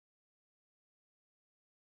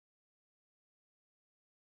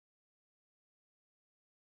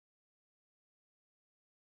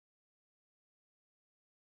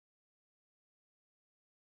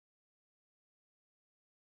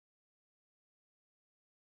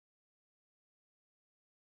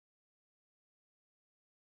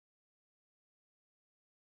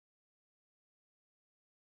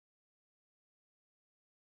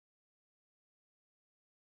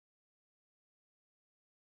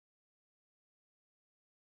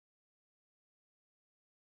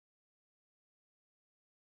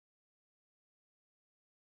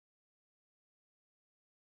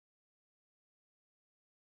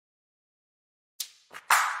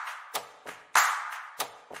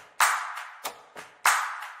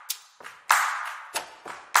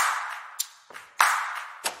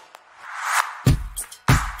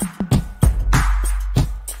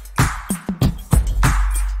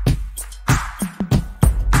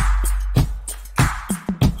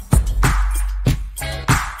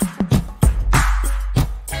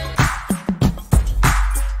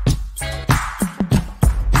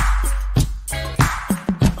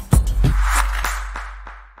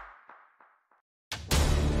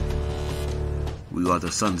We are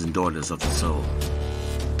the sons and daughters of the soul.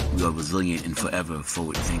 We are resilient and forever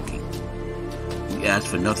forward-thinking. We ask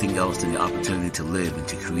for nothing else than the opportunity to live and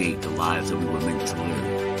to create the lives that we were meant to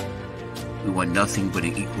live. We want nothing but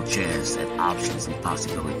an equal chance at options and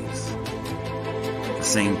possibilities. The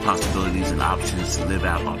same possibilities and options to live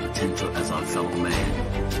out our potential as our fellow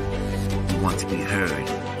man. We want to be heard,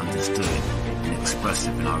 understood, and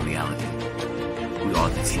expressive in our reality. We are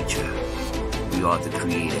the future. We are the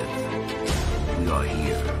creative. We are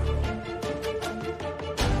here.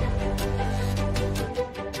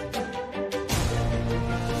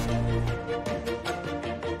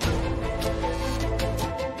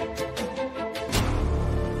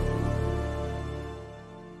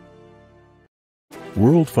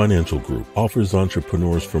 World Financial Group offers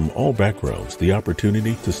entrepreneurs from all backgrounds the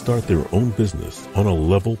opportunity to start their own business on a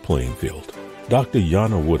level playing field. Dr.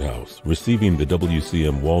 Yana Woodhouse, receiving the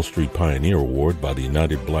WCM Wall Street Pioneer Award by the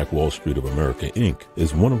United Black Wall Street of America, Inc.,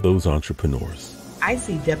 is one of those entrepreneurs. I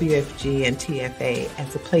see WFG and TFA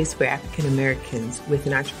as a place where African Americans with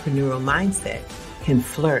an entrepreneurial mindset can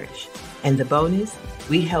flourish. And the bonus,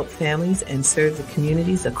 we help families and serve the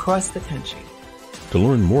communities across the country. To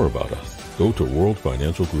learn more about us, go to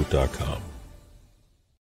worldfinancialgroup.com.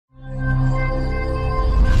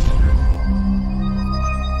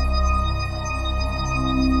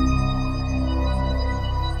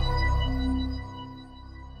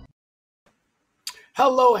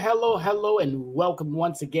 Hello, and welcome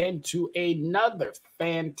once again to another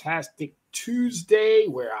fantastic Tuesday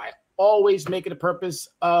where I always make it a purpose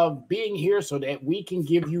of being here so that we can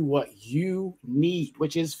give you what you need,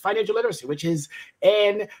 which is financial literacy, which is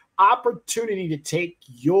an opportunity to take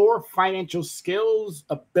your financial skills,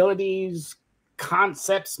 abilities,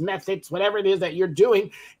 concepts, methods, whatever it is that you're doing,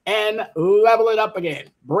 and level it up again.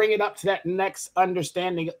 Bring it up to that next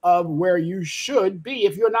understanding of where you should be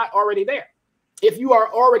if you're not already there. If you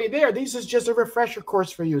are already there, this is just a refresher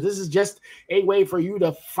course for you. This is just a way for you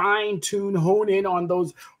to fine-tune, hone in on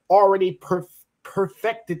those already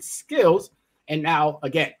perfected skills. And now,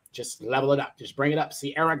 again, just level it up. Just bring it up.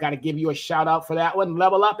 Sierra, got to give you a shout out for that one.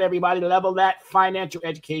 Level up, everybody. Level that financial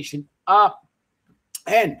education up.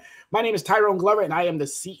 And my name is Tyrone Glover, and I am the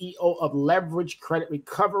CEO of Leverage Credit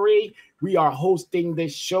Recovery. We are hosting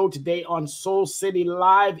this show today on Soul City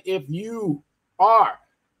Live. If you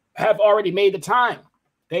have already made the time,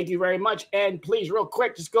 thank you very much. And please, real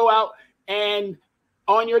quick, just go out and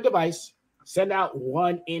on your device, send out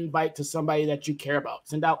one invite to somebody that you care about.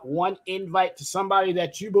 Send out one invite to somebody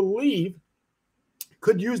that you believe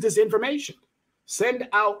could use this information. Send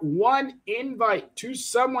out one invite to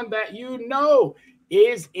someone that you know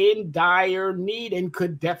is in dire need and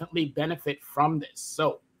could definitely benefit from this.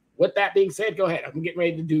 So with that being said, go ahead. I'm getting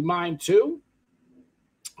ready to do mine too.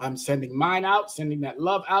 I'm sending mine out, sending that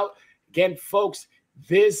love out. Again, folks,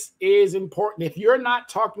 this is important. If you're not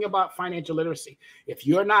talking about financial literacy, if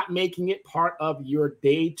you're not making it part of your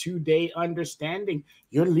day-to-day understanding,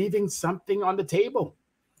 you're leaving something on the table.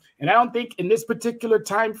 And I don't think in this particular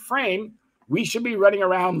time frame, we should be running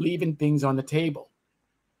around leaving things on the table.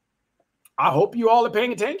 I hope you all are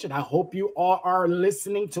paying attention. I hope you all are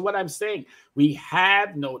listening to what I'm saying. We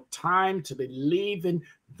have no time to be leaving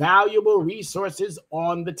valuable resources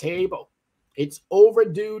on the table. It's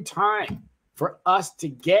overdue time for us to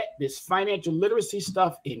get this financial literacy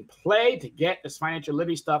stuff in play, to get this financial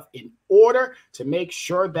literacy stuff in order, to make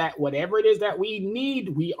sure that whatever it is that we need,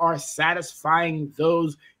 we are satisfying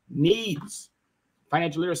those needs.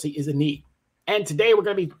 Financial literacy is a need. And today we're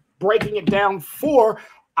going to be breaking it down for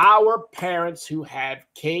our parents who have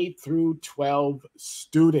K-12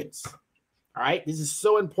 students. All right, this is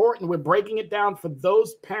so important. We're breaking it down for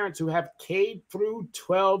those parents who have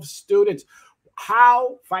K-12 students,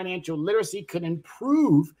 how financial literacy could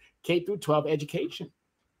improve K-12 education.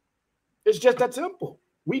 It's just that simple.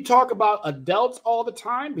 We talk about adults all the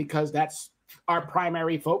time because that's our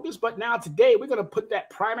primary focus. But now today, we're going to put that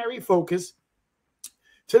primary focus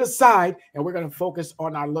to the side and we're going to focus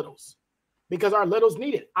on our littles, because our littles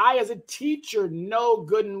need it. I, as a teacher, know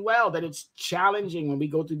good and well that it's challenging when we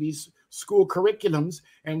go through these school curriculums,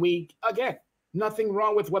 and we, again, nothing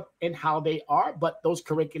wrong with what and how they are, but those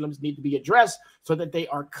curriculums need to be addressed so that they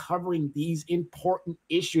are covering these important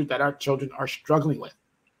issues that our children are struggling with.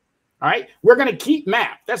 All right, we're going to keep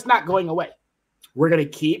math. That's not going away. We're going to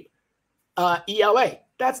keep ELA.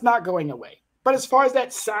 That's not going away. But as far as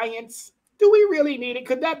that science, do we really need it?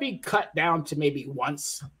 Could that be cut down to maybe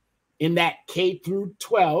once in that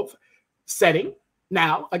K-12 setting?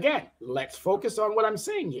 Now, again, let's focus on what I'm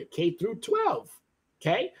saying here, K-12,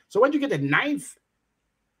 okay? So when you get to 9th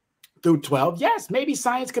through 12, yes, maybe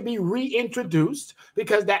science could be reintroduced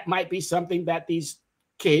because that might be something that these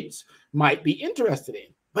kids might be interested in.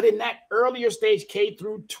 But in that earlier stage, K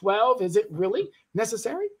through 12, is it really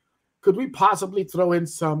necessary? Could we possibly throw in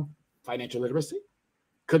some financial literacy?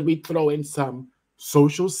 Could we throw in some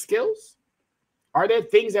social skills? Are there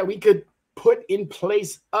things that we could put in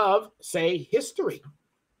place of, say, history?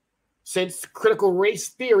 Since critical race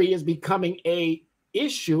theory is becoming a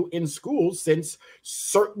issue in schools, since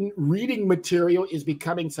certain reading material is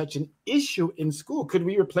becoming such an issue in school, could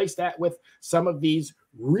we replace that with some of these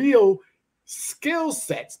real skill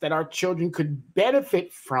sets that our children could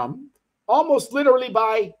benefit from almost literally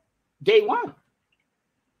by day one?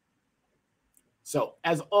 So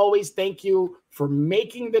as always, thank you for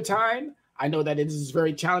making the time. I know that it is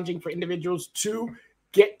very challenging for individuals to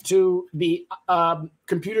get to the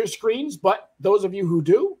computer screens, but those of you who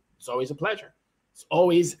do, it's always a pleasure. It's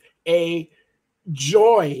always a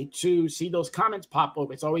joy to see those comments pop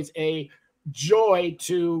up. It's always a joy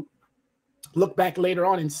to look back later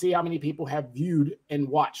on and see how many people have viewed and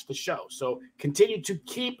watched the show. So continue to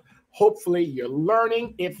keep, hopefully you're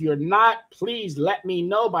learning. If you're not, please let me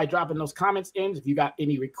know by dropping those comments in. If you got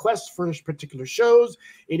any requests for particular shows,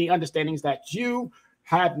 any understandings that you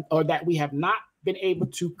have or that we have not been able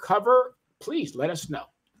to cover, please let us know.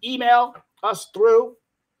 Email us through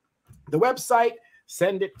the website,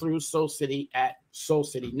 send it through Soul City at Soul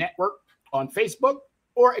City Network on Facebook,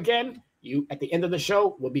 or again, you at the end of the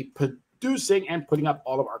show will be producing and putting up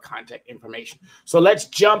all of our contact information. So let's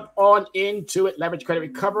jump on into it. Leverage credit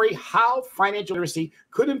recovery, how financial literacy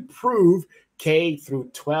could improve K through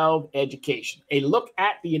 12 education. A look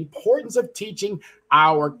at the importance of teaching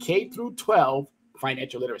our K through 12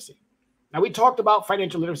 financial literacy. Now, we talked about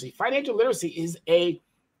financial literacy. Financial literacy is a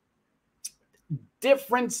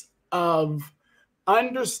difference of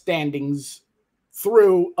understandings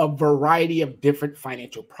through a variety of different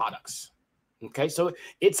financial products. Okay, so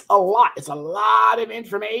it's a lot. It's a lot of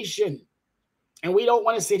information. And we don't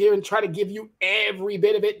want to sit here and try to give you every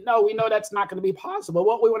bit of it. No, we know that's not going to be possible.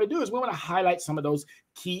 What we want to do is we want to highlight some of those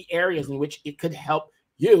key areas in which it could help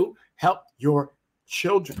you, help your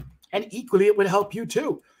children. And equally, it would help you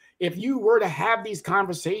too. If you were to have these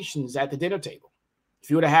conversations at the dinner table, if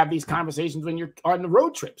you were to have these conversations when you're on the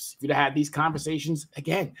road trips, if you were to have these conversations,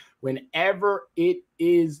 again, whenever it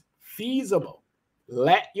is feasible,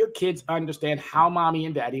 let your kids understand how mommy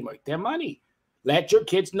and daddy make their money. Let your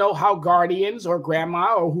kids know how guardians or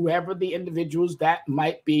grandma or whoever the individuals that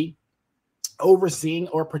might be overseeing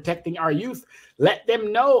or protecting our youth, let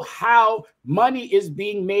them know how money is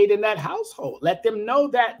being made in that household. Let them know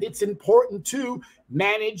that it's important to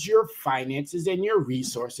manage your finances and your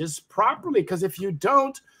resources properly, because if you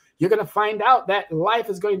don't, you're going to find out that life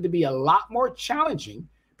is going to be a lot more challenging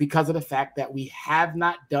because of the fact that we have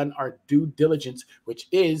not done our due diligence, which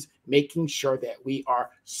is making sure that we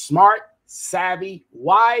are smart, savvy,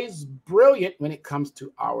 wise, brilliant when it comes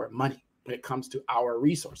to our money, when it comes to our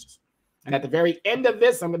resources. And at the very end of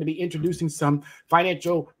this, I'm going to be introducing some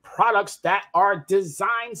financial products that are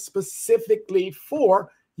designed specifically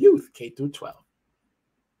for youth K through 12.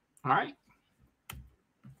 All right.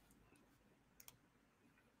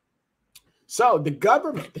 So the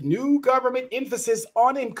new government emphasis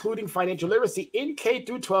on including financial literacy in K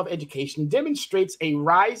through 12 education demonstrates a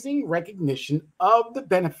rising recognition of the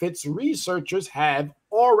benefits researchers have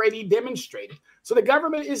already demonstrated. So the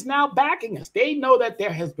government is now backing us. They know that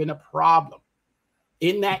there has been a problem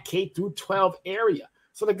in that K through 12 area.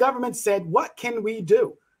 So the government said, what can we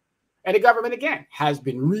do? And the government, again, has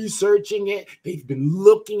been researching it. They've been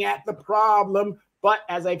looking at the problem. But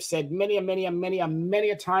as I've said many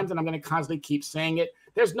times, and I'm going to constantly keep saying it,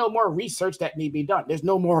 there's no more research that need be done. There's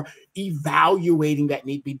no more evaluating that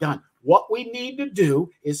need be done. What we need to do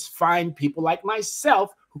is find people like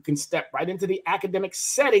myself who can step right into the academic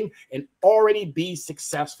setting and already be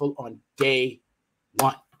successful on day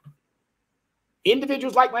one.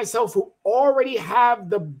 Individuals like myself who already have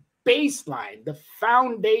the baseline, the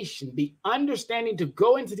foundation, the understanding to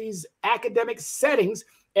go into these academic settings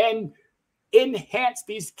and enhance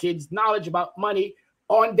these kids' knowledge about money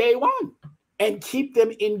on day one and keep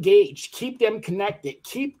them engaged, keep them connected,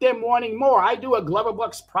 keep them wanting more. I do a Glover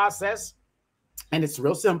Bucks process, and it's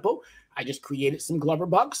real simple. I just created some Glover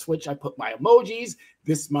Bucks, which I put my emojis.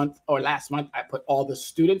 This month or last month, I put all the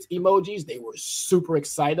students' emojis. They were super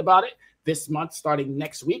excited about it. This month, starting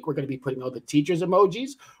next week, we're going to be putting all the teachers'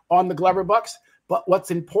 emojis on the Glover Bucks. But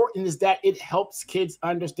what's important is that it helps kids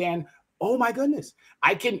understand, oh my goodness,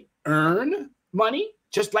 I can earn money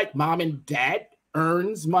just like mom and dad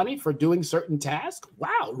earns money for doing certain tasks.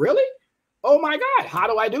 Wow, really? Oh my God, how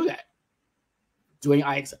do I do that? Doing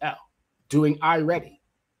IXL. doing iReady,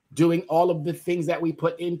 doing all of the things that we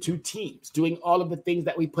put into Teams, doing all of the things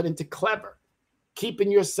that we put into Clever, keeping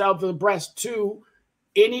yourself abreast to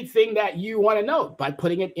anything that you want to know by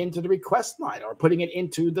putting it into the request line or putting it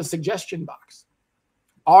into the suggestion box.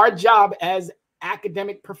 Our job as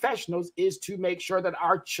academic professionals is to make sure that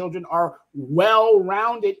our children are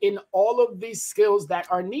well-rounded in all of these skills that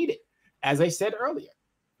are needed. As I said earlier,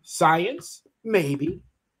 science, maybe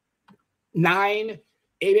 9,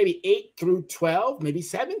 maybe 8 through 12, maybe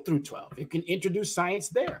 7 through 12. You can introduce science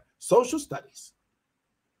there. Social studies,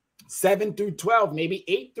 7 through 12, maybe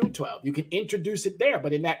 8 through 12. You can introduce it there.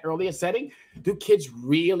 But in that earlier setting, do kids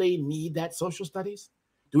really need that social studies?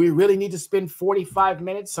 Do we really need to spend 45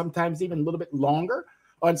 minutes, sometimes even a little bit longer,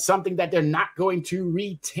 on something that they're not going to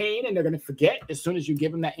retain and they're going to forget as soon as you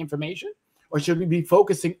give them that information? Or should we be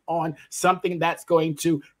focusing on something that's going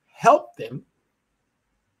to help them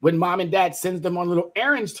when mom and dad sends them on little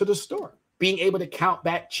errands to the store? Being able to count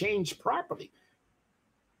back change properly.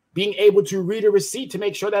 Being able to read a receipt to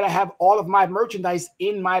make sure that I have all of my merchandise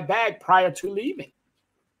in my bag prior to leaving.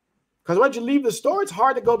 Because once you leave the store, it's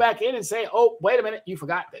hard to go back in and say, oh, wait a minute, you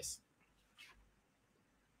forgot this.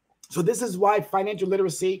 So this is why financial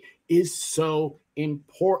literacy is so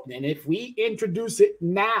important. And if we introduce it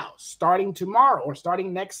now, starting tomorrow or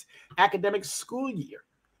starting next academic school year,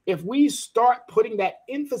 if we start putting that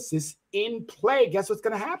emphasis in play, guess what's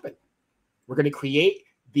going to happen? We're going to create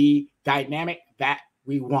the dynamic that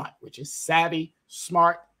we want, which is savvy,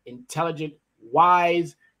 smart, intelligent,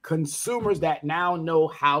 wise consumers that now know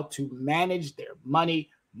how to manage their money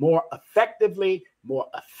more effectively, more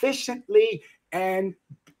efficiently, and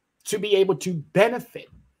to be able to benefit.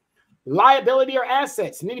 Liability or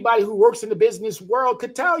assets. And anybody who works in the business world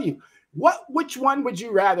could tell you, which one would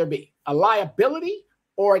you rather be? A liability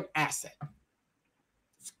or an asset?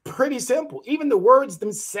 It's pretty simple. Even the words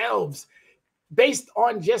themselves, based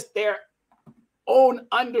on just their own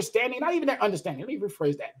understanding, not even their understanding, let me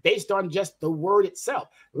rephrase that, based on just the word itself.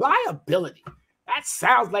 Liability. That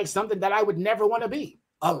sounds like something that I would never want to be.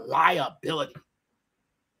 A liability.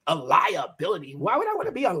 A liability. Why would I want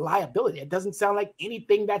to be a liability? It doesn't sound like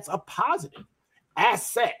anything that's a positive.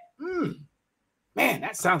 Asset. Man,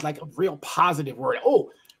 that sounds like a real positive word. Oh,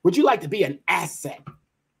 would you like to be an asset?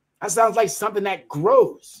 That sounds like something that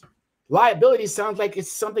grows. Liability sounds like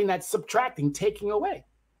it's something that's subtracting, taking away.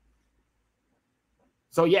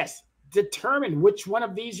 So yes, determine which one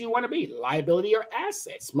of these you want to be, liability or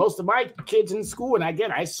assets. Most of my kids in school, and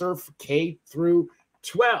again, I serve K through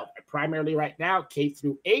 12, primarily right now, K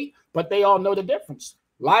through 8, but they all know the difference.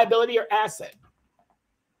 Liability or asset.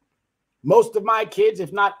 Most of my kids,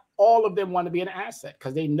 if not all of them, want to be an asset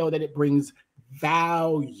because they know that it brings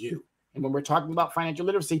value. And when we're talking about financial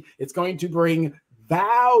literacy, it's going to bring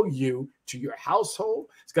value to your household.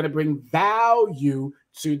 It's going to bring value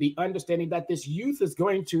to the understanding that this youth is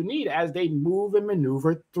going to need as they move and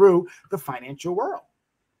maneuver through the financial world.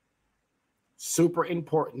 Super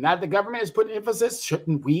important. Now, the government is putting emphasis,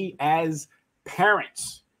 shouldn't we as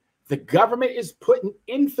parents? The government is putting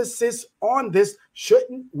emphasis on this,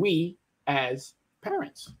 shouldn't we as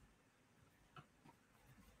parents?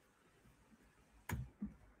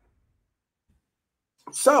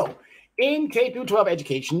 So, in K through 12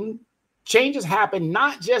 education, changes happen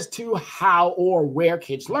not just to how or where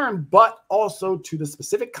kids learn, but also to the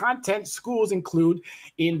specific content schools include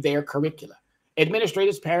in their curricula.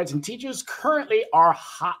 Administrators, parents, and teachers currently are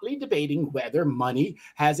hotly debating whether money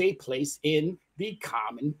has a place in the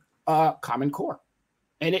Common Core.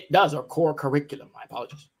 And it does, or core curriculum, my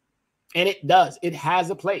apologies. And it does. It has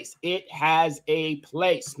a place. It has a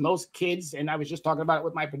place. Most kids, and I was just talking about it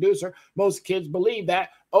with my producer, most kids believe that,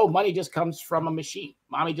 oh, money just comes from a machine.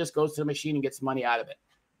 Mommy just goes to the machine and gets money out of it.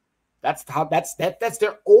 That's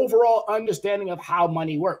their overall understanding of how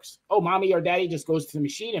money works. Oh, mommy or daddy just goes to the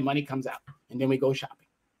machine and money comes out. And then we go shopping.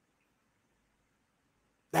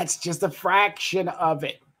 That's just a fraction of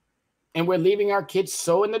it. And we're leaving our kids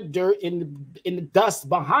so in the dirt, in the dust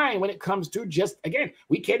behind when it comes to just, again,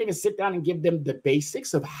 we can't even sit down and give them the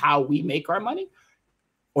basics of how we make our money.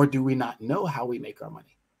 Or do we not know how we make our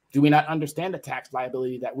money? Do we not understand the tax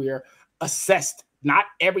liability that we are assessed? Not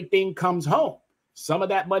everything comes home. Some of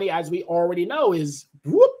that money, as we already know, is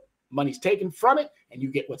whoop, money's taken from it and you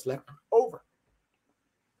get what's left over.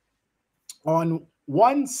 On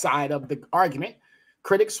one side of the argument,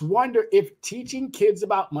 critics wonder if teaching kids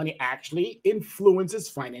about money actually influences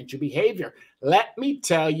financial behavior. Let me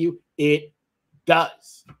tell you, it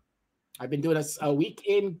does. I've been doing a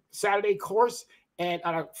weekend Saturday course, and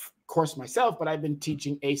of course myself, but I've been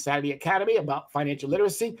teaching a Saturday academy about financial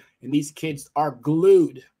literacy, and these kids are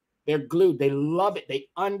glued. They're glued. They love it. They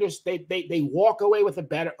understand. They walk away with a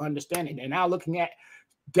better understanding. They're now looking at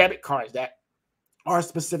debit cards that are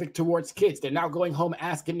specific towards kids. They're now going home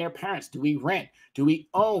asking their parents, do we rent? Do we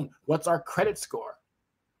own? What's our credit score?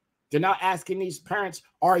 They're now asking these parents,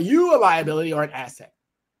 are you a liability or an asset?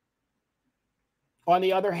 On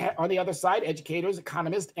the other side, educators,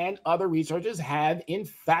 economists, and other researchers have in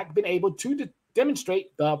fact been able to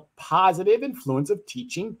demonstrate the positive influence of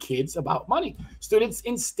teaching kids about money. Students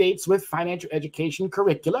in states with financial education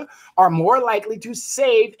curricula are more likely to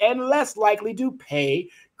save and less likely to pay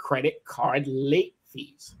credit card late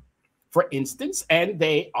fees, for instance, and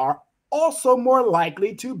they are also more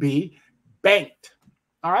likely to be banked.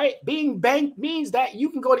 All right. Being banked means that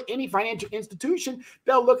you can go to any financial institution.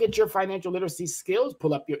 They'll look at your financial literacy skills,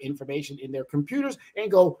 pull up your information in their computers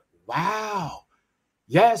and go, wow,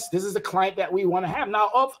 yes, this is a client that we want to have.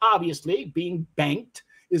 Now, obviously, being banked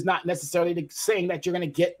is not necessarily saying that you're going to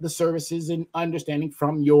get the services and understanding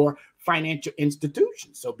from your financial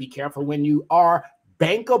institution. So be careful when you are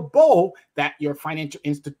bankable that your financial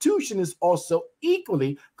institution is also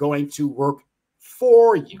equally going to work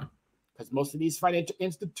for you. Because most of these financial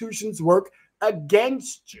institutions work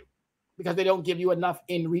against you because they don't give you enough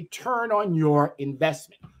in return on your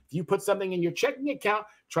investment. If you put something in your checking account,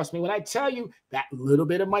 trust me when I tell you that little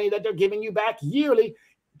bit of money that they're giving you back yearly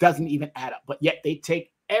doesn't even add up. But yet they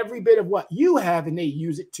take every bit of what you have and they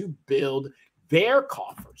use it to build their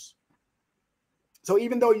coffers. So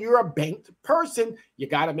even though you're a banked person, you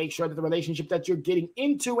got to make sure that the relationship that you're getting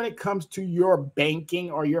into when it comes to your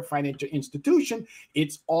banking or your financial institution,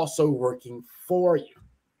 it's also working for you.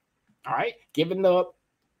 All right. Given the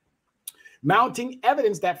mounting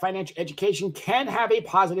evidence that financial education can have a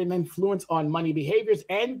positive influence on money behaviors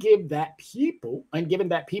and given that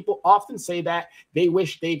people often say that they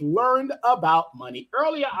wish they'd learned about money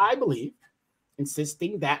earlier, I believe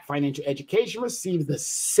insisting that financial education receives the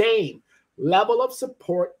same level of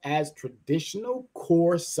support as traditional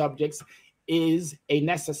core subjects is a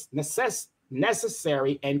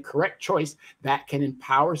necessary and correct choice that can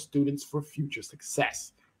empower students for future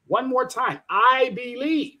success. One more time, I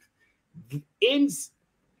believe insisting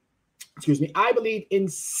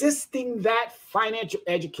that financial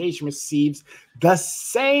education receives the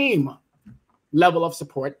same level of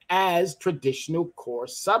support as traditional core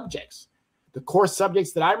subjects. The core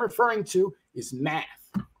subjects that I'm referring to is math.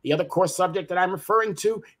 The other core subject that I'm referring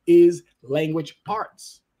to is language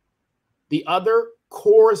arts. The other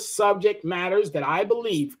core subject matters that I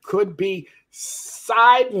believe could be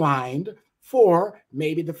sidelined for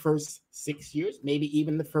maybe the first 6 years, maybe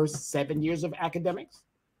even the first 7 years of academics,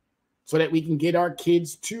 so that we can get our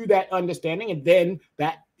kids to that understanding, and then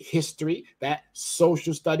that history, that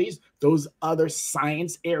social studies, those other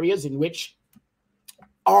science areas in which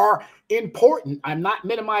are important. I'm not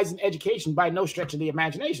minimizing education by no stretch of the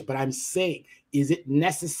imagination, but I'm saying, is it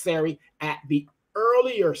necessary at the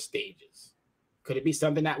earlier stages? Could it be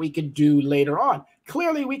something that we could do later on?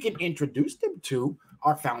 Clearly, we can introduce them to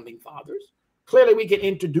our founding fathers. Clearly, we can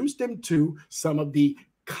introduce them to some of the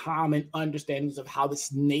common understandings of how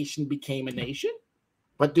this nation became a nation.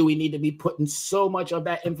 But do we need to be putting so much of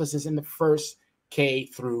that emphasis in the first K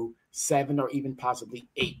through 7 or even possibly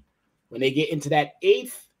 8? When they get into that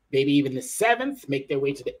 8th, maybe even the 7th, make their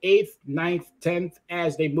way to the 8th, 9th, 10th,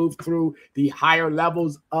 as they move through the higher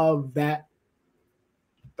levels of that,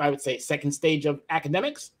 I would say, second stage of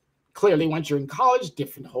academics. Clearly, once you're in college,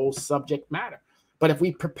 different whole subject matter. But if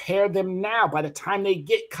we prepare them now, by the time they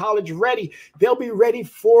get college ready, they'll be ready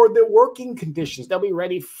for the working conditions. They'll be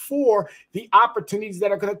ready for the opportunities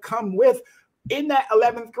that are going to come with in that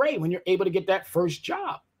 11th grade when you're able to get that first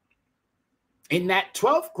job. In that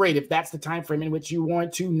 12th grade, if that's the time frame in which you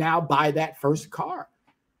want to now buy that first car.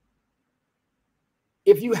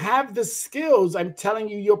 If you have the skills, I'm telling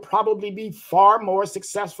you, you'll probably be far more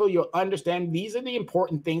successful. You'll understand these are the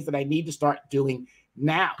important things that I need to start doing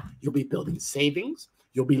now. You'll be building savings.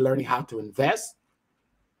 You'll be learning how to invest.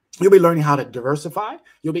 You'll be learning how to diversify.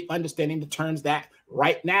 You'll be understanding the terms that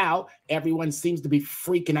right now everyone seems to be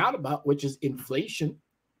freaking out about, which is inflation.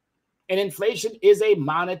 And inflation is a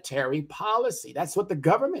monetary policy. That's what the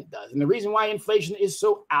government does. And the reason why inflation is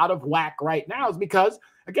so out of whack right now is because,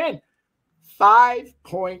 again,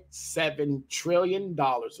 $5.7 trillion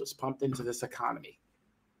was pumped into this economy.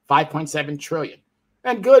 $5.7 trillion.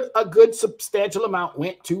 And a good substantial amount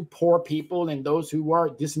went to poor people and those who were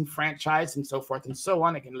disenfranchised and so forth and so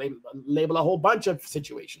on. I can label a whole bunch of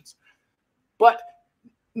situations. But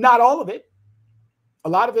not all of it. A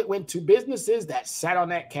lot of it went to businesses that sat on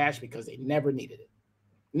that cash because they never needed it.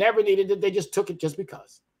 Never needed it. They just took it just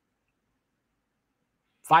because.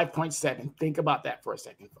 5.7. Think about that for a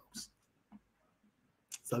second, folks.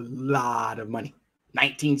 It's a lot of money.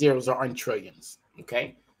 19 zeros are in trillions,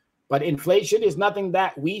 okay? But inflation is nothing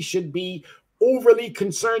that we should be overly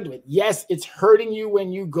concerned with. Yes, it's hurting you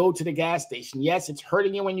when you go to the gas station. Yes, it's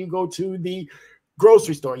hurting you when you go to the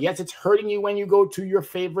grocery store. Yes, it's hurting you when you go to your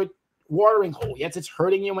favorite watering hole. Yes, it's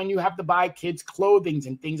hurting you when you have to buy kids' clothing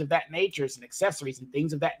and things of that nature and accessories and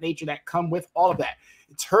things of that nature that come with all of that.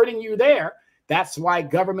 It's hurting you there. That's why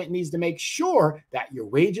government needs to make sure that your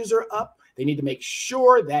wages are up. They need to make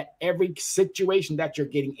sure that every situation that you're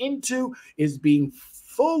getting into is being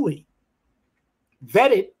fully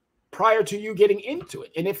vetted prior to you getting into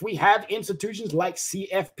it. And if we have institutions like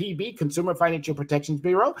CFPB, Consumer Financial Protection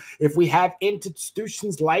Bureau, if we have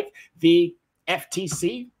institutions like the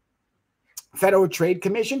FTC, Federal Trade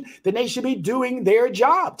Commission, then they should be doing their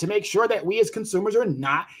job to make sure that we as consumers are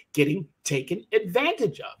not getting taken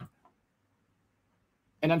advantage of.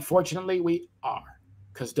 And unfortunately, we are,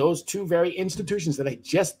 because those two very institutions that I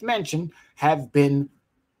just mentioned have been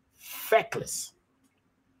feckless.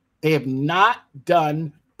 They have not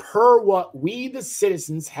done per what we, the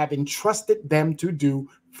citizens, have entrusted them to do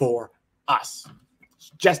for us.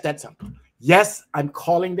 It's just that simple. Yes, I'm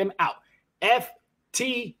calling them out.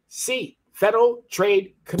 FTC, Federal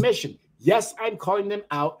Trade Commission. Yes, I'm calling them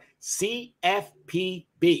out.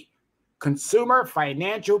 CFPB, Consumer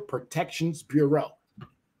Financial Protections Bureau.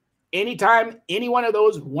 Anytime any one of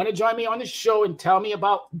those want to join me on the show and tell me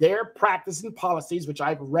about their practice and policies, which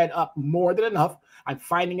I've read up more than enough, I'm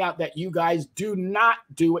finding out that you guys do not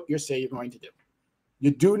do what you say you're going to do.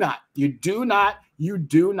 You do not. You do not. You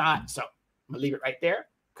do not. So I'm going to leave it right there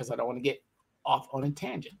because I don't want to get off on a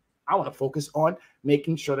tangent. I want to focus on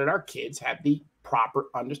making sure that our kids have the proper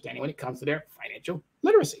understanding when it comes to their financial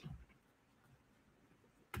literacy.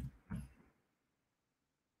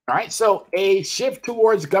 All right, so a shift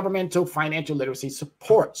towards governmental financial literacy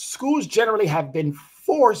support. Schools generally have been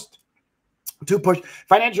forced to push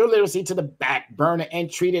financial literacy to the back burner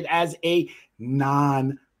and treat it as a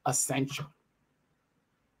non-essential.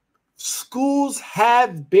 Schools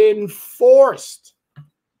have been forced.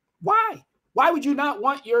 Why? Why would you not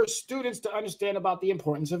want your students to understand about the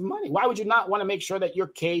importance of money? Why would you not want to make sure that your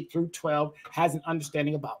K through 12 has an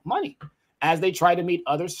understanding about money as they try to meet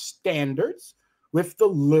other standards with the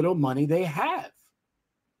little money they have?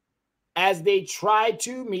 As they try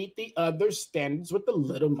to meet the other standards with the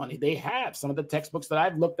little money they have. Some of the textbooks that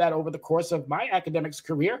I've looked at over the course of my academics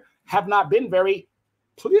career have not been very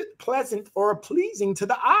pleasant or pleasing to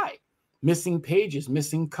the eye. Missing pages,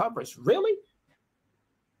 missing covers. Really?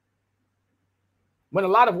 When a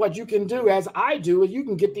lot of what you can do, as I do, is you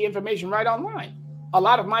can get the information right online. A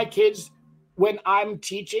lot of my kids, when I'm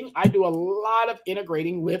teaching, I do a lot of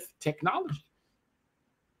integrating with technology.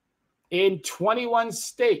 In 21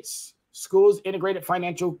 states, schools integrated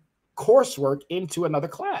financial coursework into another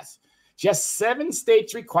class. Just 7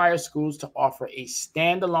 states require schools to offer a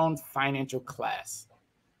standalone financial class.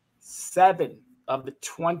 7 of the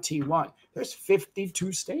 21. There's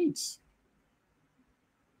 52 states.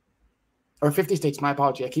 Or 50 states, my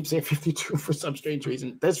apology. I keep saying 52 for some strange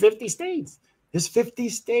reason. There's 50 states. There's 50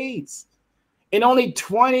 states. And only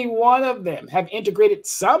 21 of them have integrated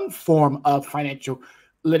some form of financial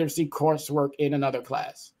literacy coursework in another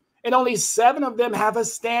class. And only 7 of them have a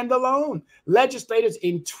standalone. Legislators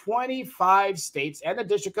in 25 states and the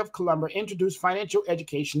District of Columbia introduced financial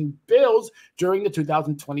education bills during the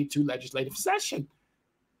 2022 legislative session.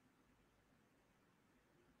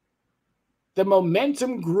 The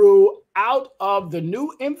momentum grew out of the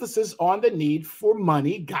new emphasis on the need for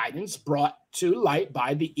money guidance brought to light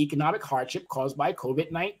by the economic hardship caused by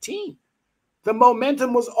COVID-19. The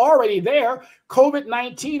momentum was already there.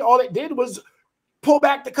 COVID-19, all it did was pull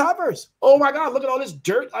back the covers. Oh my God, look at all this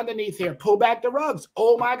dirt underneath here. Pull back the rugs.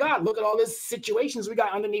 Oh my God, look at all these situations we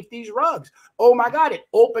got underneath these rugs. Oh my God, it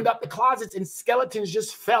opened up the closets and skeletons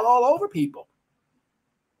just fell all over people.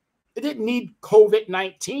 It didn't need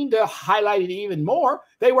COVID-19 to highlight it even more.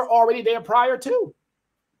 They were already there prior to.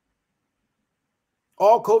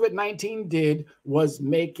 All COVID-19 did was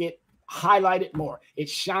make it highlight it more. It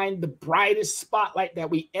shined the brightest spotlight that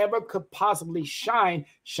we ever could possibly shined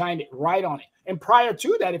it right on it. And prior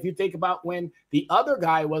to that, if you think about when the other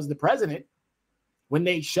guy was the president, when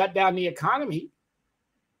they shut down the economy,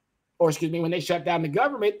 or excuse me, when they shut down the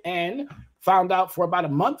government and found out for about a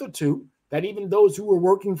month or two that even those who were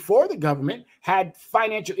working for the government had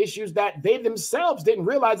financial issues that they themselves didn't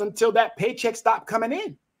realize until that paycheck stopped coming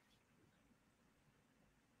in.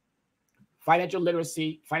 Financial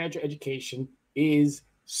literacy, financial education is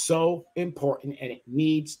so important, and it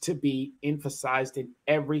needs to be emphasized in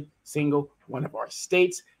every single one of our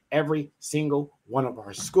states, every single one of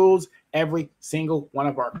our schools, every single one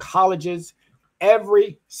of our colleges,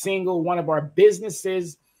 every single one of our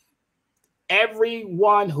businesses.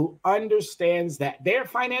 Everyone who understands that their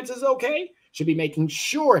finances okay should be making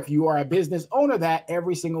sure, if you are a business owner, that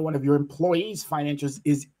every single one of your employees' financials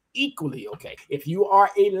is equally okay. If you are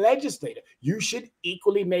a legislator, you should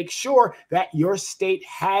equally make sure that your state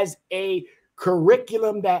has a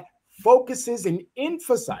curriculum that focuses and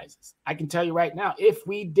emphasizes. I can tell you right now, if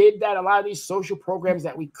we did that, a lot of these social programs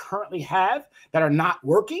that we currently have that are not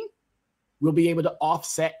working, we'll be able to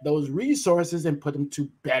offset those resources and put them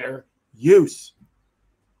to better use.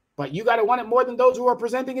 But you got to want it more than those who are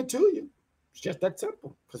presenting it to you. It's just that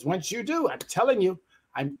simple. Because once you do, I'm telling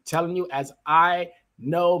you, as I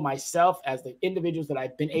know myself, as the individuals that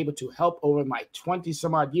I've been able to help over my 20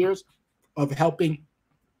 some odd years of helping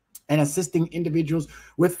and assisting individuals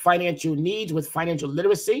with financial needs, with financial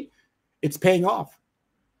literacy, it's paying off.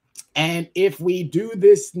 And if we do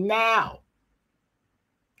this now,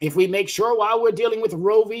 if we make sure while we're dealing with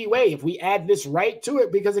Roe v. Wade, if we add this right to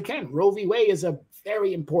it, because again, Roe v. Wade is a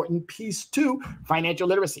very important piece to financial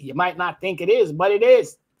literacy. You might not think it is, but it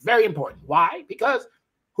is very important. Why? Because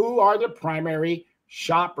who are the primary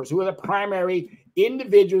shoppers? Who are the primary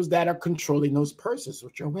individuals that are controlling those purses,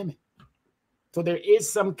 which are women? So there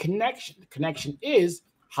is some connection. The connection is,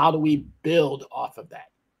 how do we build off of that?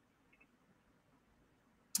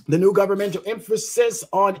 The new governmental emphasis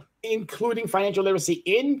on including financial literacy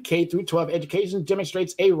in K-12 education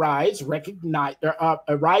demonstrates a rising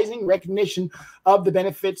recognition of the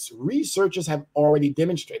benefits researchers have already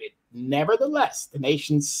demonstrated. Nevertheless, the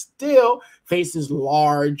nation still faces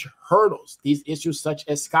large hurdles. These issues, such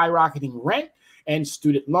as skyrocketing rent and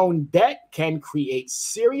student loan debt, can create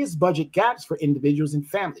serious budget gaps for individuals and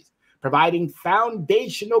families. Providing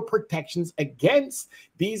foundational protections against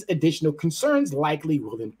these additional concerns likely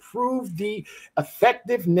will improve the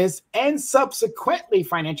effectiveness and subsequently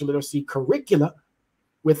financial literacy curricula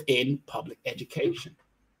within public education.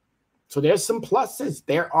 So there's some pluses.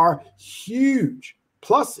 There are huge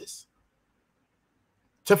pluses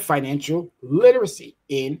to financial literacy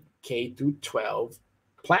in K-12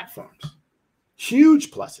 platforms. Huge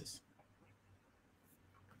pluses.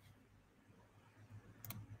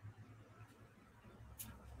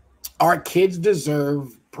 Our kids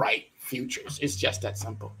deserve bright futures. It's just that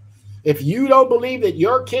simple. If you don't believe that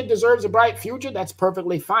your kid deserves a bright future, that's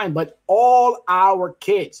perfectly fine. But all our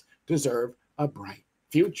kids deserve a bright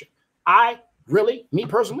future. Me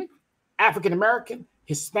personally, African American,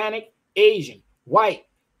 Hispanic, Asian, white,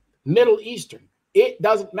 Middle Eastern, it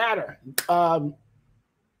doesn't matter.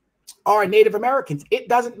 Are Native Americans, it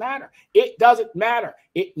doesn't matter. It doesn't matter.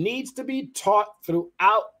 It needs to be taught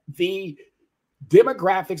throughout the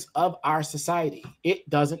demographics of our society. It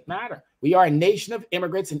doesn't matter. We are a nation of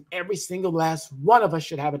immigrants, and every single last one of us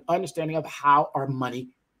should have an understanding of how our money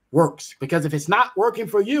works. Because if it's not working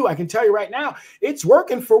for you, I can tell you right now, it's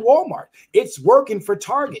working for Walmart. It's working for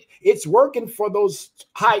Target. It's working for those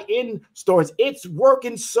high-end stores. It's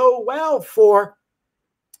working so well for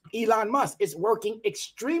Elon Musk. It's working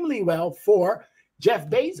extremely well for Jeff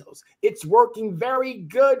Bezos. It's working very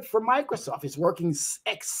good for Microsoft. It's working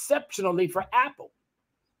exceptionally for Apple.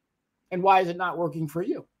 And why is it not working for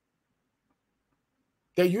you?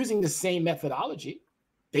 They're using the same methodology.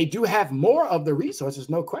 They do have more of the resources,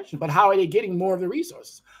 no question. But how are they getting more of the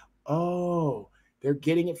resources? Oh, they're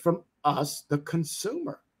getting it from us, the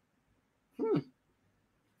consumer.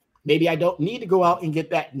 Maybe I don't need to go out and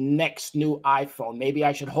get that next new iPhone. Maybe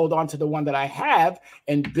I should hold on to the one that I have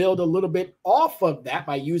and build a little bit off of that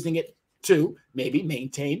by using it to maybe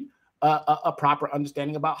maintain a proper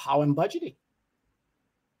understanding about how I'm budgeting.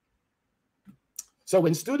 So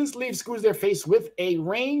when students leave schools, they're faced with a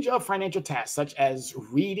range of financial tasks, such as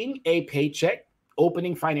reading a paycheck,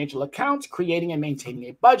 opening financial accounts, creating and maintaining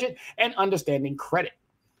a budget, and understanding credit.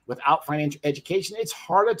 Without financial education, it's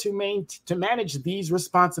harder to manage these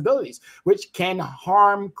responsibilities, which can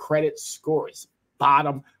harm credit scores.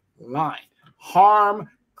 Bottom line, harm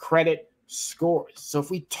credit scores. So if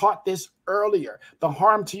we taught this earlier, the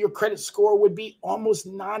harm to your credit score would be almost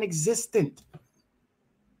non-existent.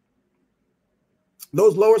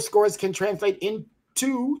 Those lower scores can translate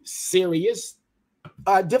into serious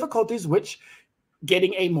difficulties, which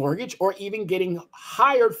getting a mortgage or even getting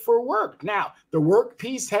hired for work. Now, the work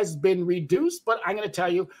piece has been reduced, but I'm going to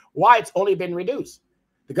tell you why it's only been reduced.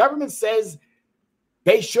 The government says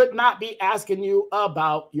they should not be asking you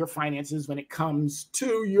about your finances when it comes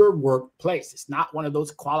to your workplace. It's not one of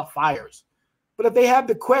those qualifiers. But if they have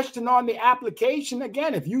the question on the application,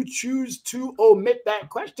 again, if you choose to omit that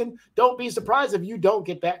question, don't be surprised if you don't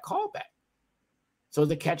get that call back. So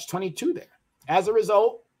the catch-22 there. As a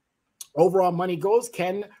result, overall money goals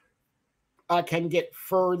can get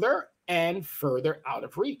further and further out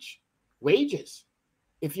of reach. Wages.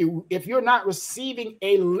 If you're not receiving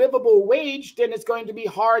a livable wage, then it's going to be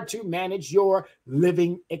hard to manage your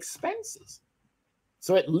living expenses.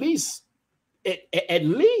 So at least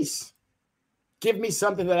give me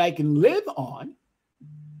something that I can live on,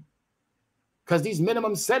 because these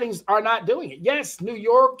minimum settings are not doing it. Yes, New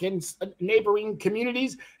York and neighboring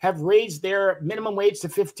communities have raised their minimum wage to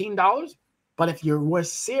 $15. But if you were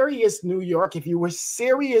serious, New York, if you were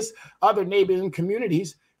serious, other neighboring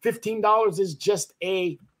communities, $15 is just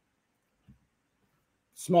a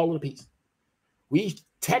small little piece. We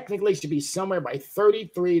technically should be somewhere by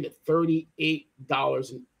 $33 to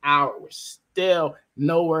 $38 an hour. We're still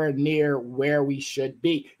nowhere near where we should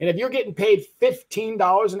be. And if you're getting paid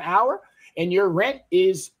 $15 an hour and your rent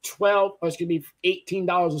is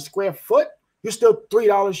 $18 a square foot, you're still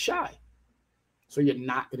 $3 shy. So you're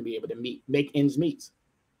not going to be able to make ends meet.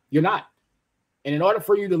 You're not. And in order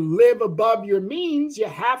for you to live above your means, you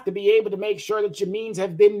have to be able to make sure that your means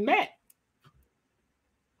have been met.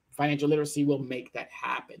 Financial literacy will make that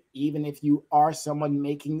happen. Even if you are someone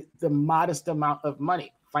making the modest amount of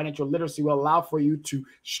money, financial literacy will allow for you to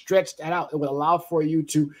stretch that out. It will allow for you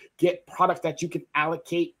to get products that you can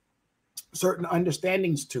allocate certain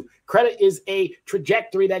understandings to. Credit is a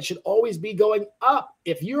trajectory that should always be going up.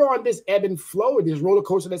 If you're on this ebb and flow, or this roller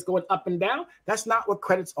coaster that's going up and down, that's not what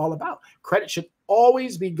credit's all about. Credit should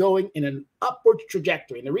always be going in an upward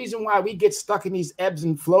trajectory. And the reason why we get stuck in these ebbs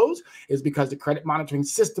and flows is because the credit monitoring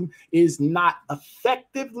system is not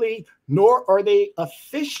effectively, nor are they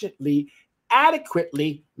efficiently,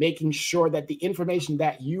 adequately making sure that the information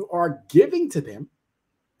that you are giving to them,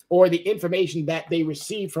 or the information that they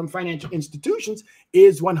receive from financial institutions,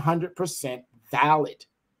 is 100% valid.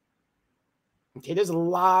 Okay, there's a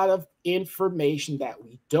lot of information that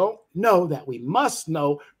we don't know that we must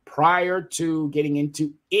know prior to getting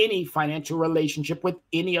into any financial relationship with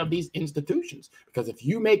any of these institutions. Because if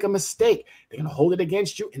you make a mistake, they're going to hold it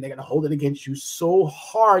against you, and they're going to hold it against you so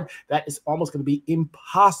hard that it's almost going to be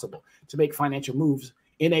impossible to make financial moves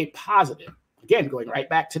in a positive. Again, going right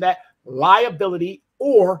back to that liability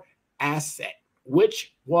or asset.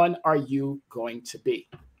 Which one are you going to be?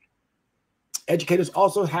 Educators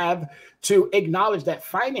also have to acknowledge that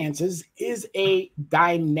finances is a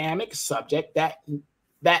dynamic subject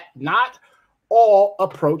that not all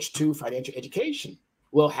approach to financial education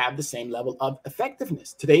will have the same level of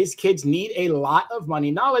effectiveness. Today's kids need a lot of money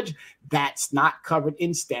knowledge that's not covered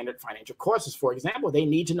in standard financial courses. For example, they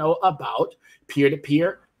need to know about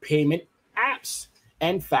peer-to-peer payment apps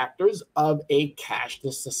and factors of a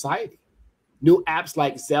cashless society. New apps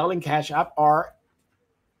like Zelle and Cash App are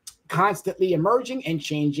constantly emerging and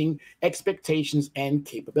changing expectations and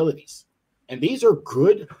capabilities. And these are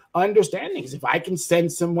good understandings. If I can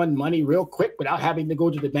send someone money real quick without having to go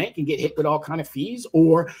to the bank and get hit with all kinds of fees,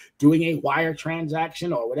 or doing a wire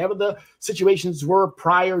transaction, or whatever the situations were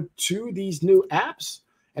prior to these new apps.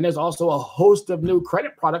 And there's also a host of new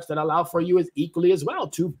credit products that allow for you as equally as well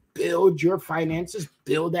to build your finances,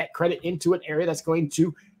 build that credit into an area that's going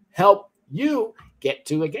to help you get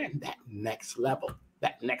to, again, that next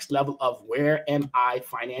level of where am I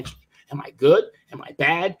financially? Am I good? Am I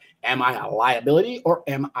bad? Am I a liability, or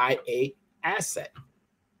am I a asset?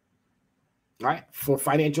 All right. For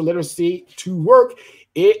financial literacy to work,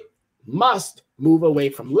 it must move away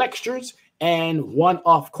from lectures and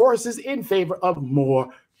one-off courses in favor of more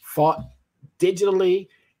thought, digitally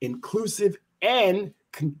inclusive, and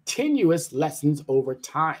continuous lessons over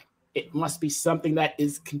time. It must be something that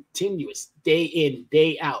is continuous, day in,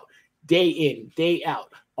 day out,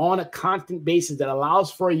 on a constant basis, that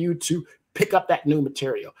allows for you to pick up that new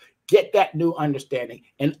material, get that new understanding,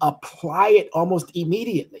 and apply it almost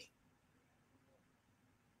immediately.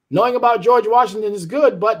 Knowing about George Washington is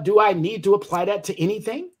good, but do I need to apply that to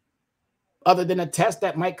anything other than a test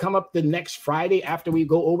that might come up the next Friday after we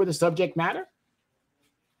go over the subject matter?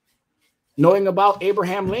 Knowing about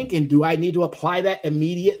Abraham Lincoln, do I need to apply that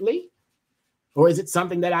immediately? Or is it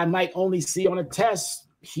something that I might only see on a test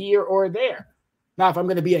here or there? Now, if I'm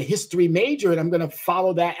going to be a history major and I'm going to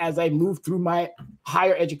follow that as I move through my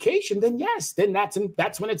higher education, then yes, then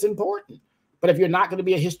that's when it's important. But if you're not going to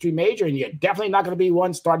be a history major, and you're definitely not going to be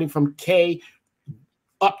one starting from K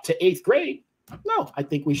up to 8th grade, no, I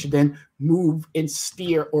think we should then move and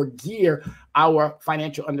steer or gear our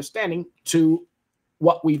financial understanding to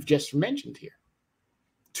what we've just mentioned here,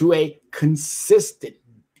 to a consistent,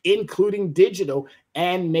 including digital,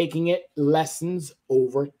 and making it lessons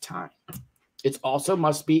over time. It also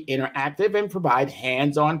must be interactive and provide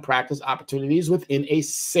hands-on practice opportunities within a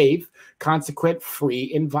safe,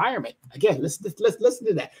 consequence-free environment. Again, let's listen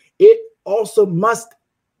to that. It also must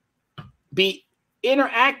be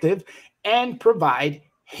interactive and provide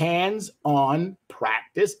hands-on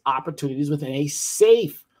practice opportunities within a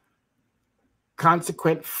safe,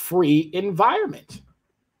 consequence-free environment.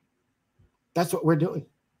 That's what we're doing.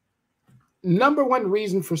 Number one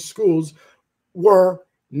reason for schools were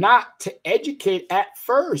not to educate at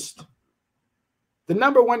first. The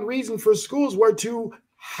number one reason for schools were to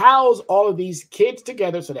house all of these kids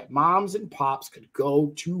together so that moms and pops could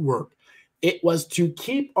go to work. It was to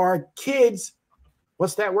keep our kids,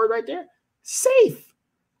 what's that word right there? Safe.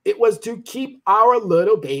 It was to keep our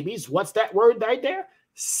little babies, what's that word right there?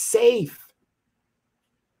 Safe.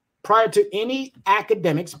 Prior to any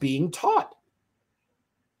academics being taught.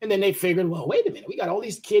 And then they figured, well, wait a minute, we got all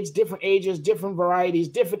these kids, different ages, different varieties,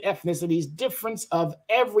 different ethnicities, difference of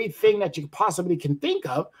everything that you possibly can think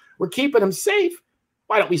of. We're keeping them safe.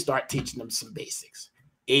 Why don't we start teaching them some basics?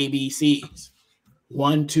 ABCs,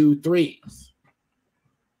 1, 2, 3s.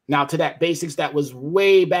 Now to that basics that was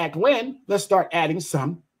way back when, let's start adding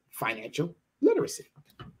some financial literacy.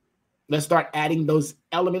 Let's start adding those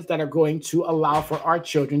elements that are going to allow for our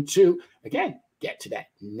children to, again, get to that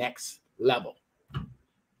next level.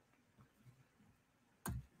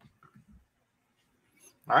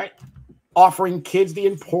 All right. Offering kids the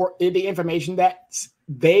information that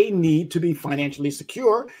they need to be financially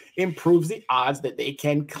secure improves the odds that they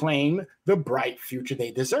can claim the bright future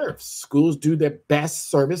they deserve. Schools do their best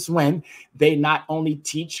service when they not only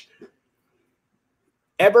teach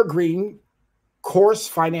evergreen course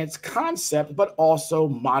finance concept, but also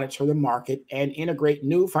monitor the market and integrate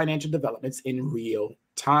new financial developments in real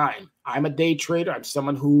time. I'm a day trader. I'm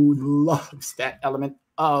someone who loves that element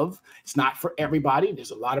of, it's not for everybody.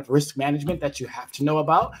 There's a lot of risk management that you have to know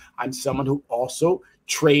about. I'm someone who also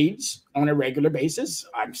trades on a regular basis.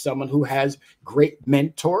 I'm someone who has great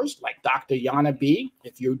mentors like Dr. Yana B.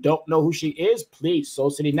 If you don't know who she is, please,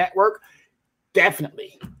 Soul City Network,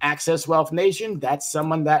 definitely Access Wealth Nation. That's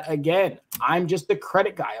someone that, again, I'm just the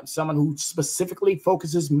credit guy. I'm someone who specifically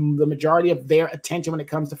focuses the majority of their attention when it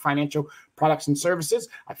comes to financial products and services.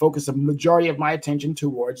 I focus a majority of my attention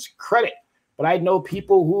towards credit. But I know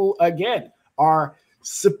people who, again, are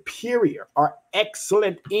superior, are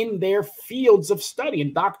excellent in their fields of study.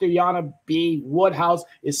 And Dr. Yana B. Woodhouse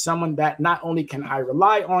is someone that not only can I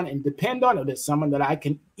rely on and depend on, it is someone that I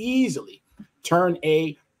can easily turn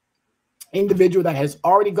a individual that has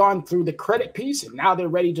already gone through the credit piece, and now they're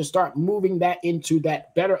ready to start moving that into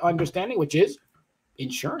that better understanding, which is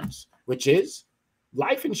insurance, which is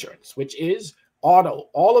life insurance, which is auto,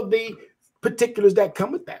 all of the particulars that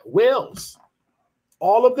come with that, wills,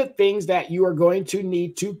 all of the things that you are going to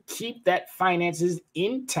need to keep that finances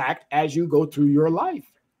intact as you go through your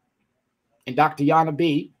life. And Dr. Yana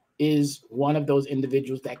B. is one of those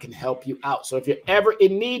individuals that can help you out. So if you're ever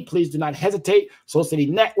in need, please do not hesitate. Soul City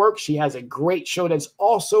Network, she has a great show that's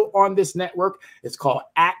also on this network. It's called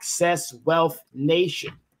Access Wealth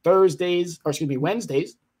Nation. Wednesdays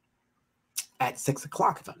at 6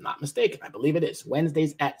 o'clock, if I'm not mistaken. I believe it is.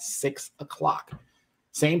 Wednesdays at 6 o'clock.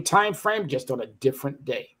 Same time frame, just on a different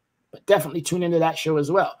day. But definitely tune into that show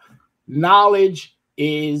as well. Knowledge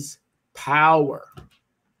is power.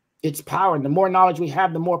 It's power. And the more knowledge we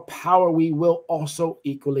have, the more power we will also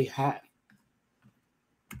equally have.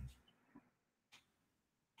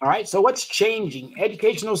 All right, so what's changing?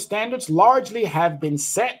 Educational standards largely have been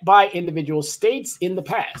set by individual states in the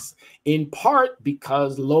past, in part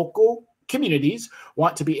because local communities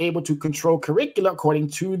want to be able to control curricula according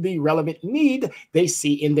to the relevant need they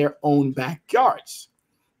see in their own backyards.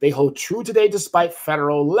 They hold true today despite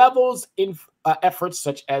federal levels in efforts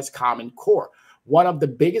such as Common Core. One of the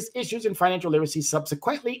biggest issues in financial literacy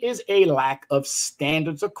subsequently is a lack of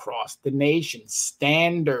standards across the nation.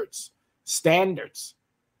 Standards.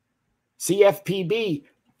 CFPB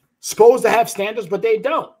supposed to have standards, but they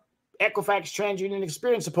don't. Equifax TransUnion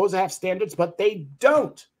Experience supposed to have standards, but they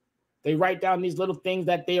don't. They write down these little things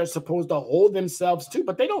that they are supposed to hold themselves to,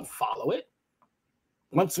 but they don't follow it.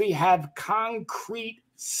 Once we have concrete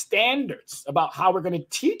standards about how we're going to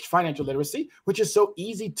teach financial literacy, which is so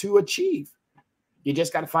easy to achieve, you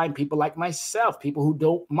just got to find people like myself, people who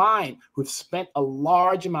don't mind, who've spent a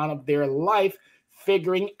large amount of their life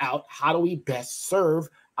figuring out how do we best serve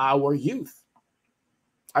our youth.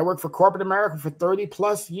 I worked for corporate America for 30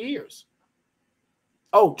 plus years.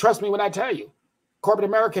 Oh, trust me when I tell you, corporate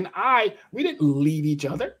America and we didn't leave each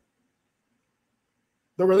other.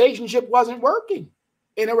 The relationship wasn't working.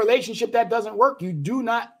 In a relationship that doesn't work, you do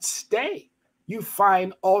not stay. You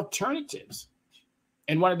find alternatives.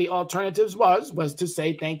 And one of the alternatives was to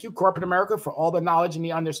say, thank you, corporate America, for all the knowledge and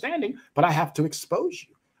the understanding, but I have to expose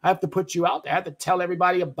you. I have to put you out there. I have to tell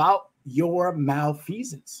everybody about your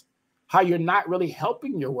malfeasance, how you're not really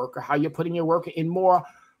helping your worker, how you're putting your worker in more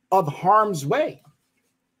of harm's way.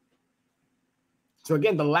 So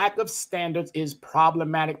again, the lack of standards is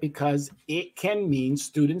problematic because it can mean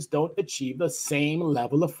students don't achieve the same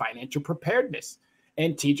level of financial preparedness,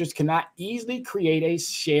 and teachers cannot easily create a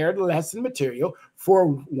shared lesson material for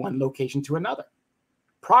one location to another.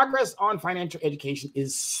 Progress on financial education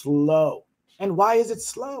is slow. And why is it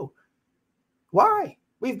slow? Why?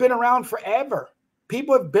 We've been around forever.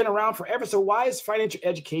 People have been around forever. So why is financial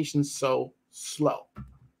education so slow?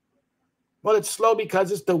 Well, it's slow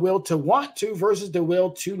because it's the will to want to versus the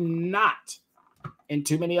will to not. And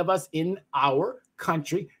too many of us in our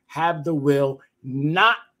country have the will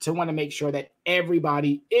not to want to make sure that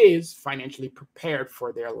everybody is financially prepared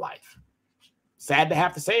for their life. Sad to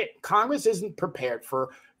have to say it. Congress isn't prepared for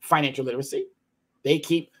financial literacy. They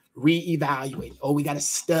keep reevaluating. Oh, we got to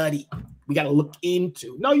study. We got to look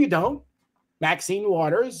into. No, you don't. Maxine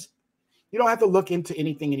Waters, you don't have to look into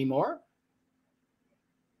anything anymore.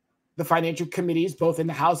 The financial committees, both in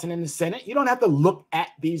the House and in the Senate, you don't have to look at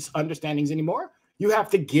these understandings anymore. You have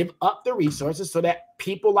to give up the resources so that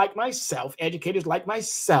people like myself, educators like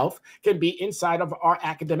myself, can be inside of our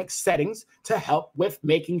academic settings to help with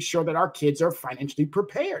making sure that our kids are financially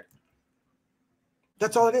prepared.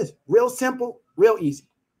 That's all it is. Real simple, real easy.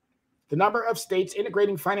 The number of states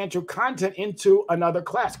integrating financial content into another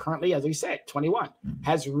class, currently, as we said, 21,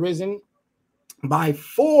 has risen by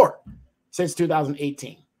 4 since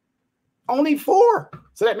 2018. Only 4.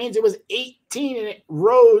 So that means it was 18 and it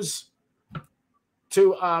rose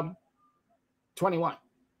to 21.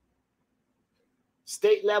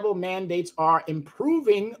 State level mandates are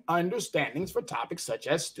improving understandings for topics such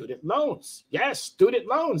as student loans. Yes, student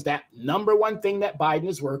loans, that number one thing that Biden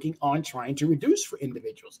is working on trying to reduce for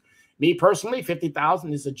individuals. Me personally,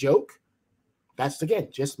 50,000 is a joke. That's, again,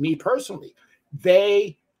 just me personally.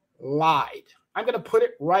 They lied. I'm going to put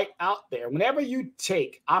it right out there. Whenever you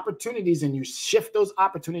take opportunities and you shift those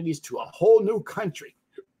opportunities to a whole new country,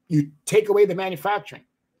 you take away the manufacturing.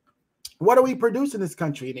 What do we produce in this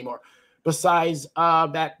country anymore besides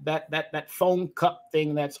that phone cup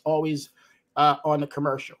thing that's always on the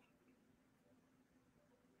commercial?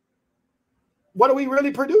 What do we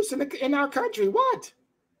really produce in our country? What?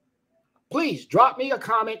 Please drop me a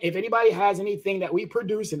comment. If anybody has anything that we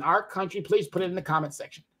produce in our country, please put it in the comment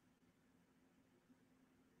section.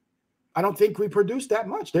 I don't think we produce that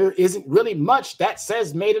much. There isn't really much that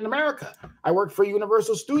says made in America. I work for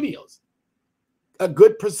Universal Studios. A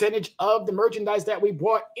good percentage of the merchandise that we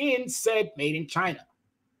brought in said made in China.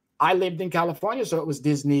 I lived in California, so it was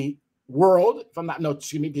Disney World,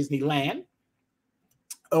 Disneyland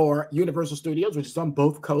or Universal Studios, which is on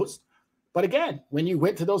both coasts. But again, when you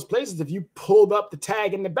went to those places, if you pulled up the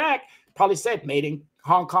tag in the back, it probably said made in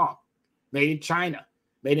Hong Kong, made in China,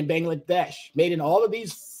 made in Bangladesh, made in all of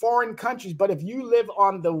these foreign countries. But if you live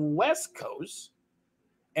on the West Coast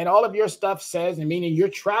and all of your stuff says, and meaning you're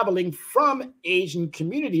traveling from Asian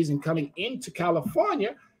communities and coming into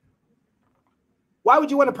California, why would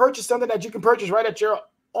you want to purchase something that you can purchase right at your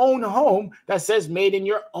own home that says made in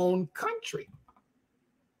your own country?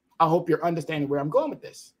 I hope you're understanding where I'm going with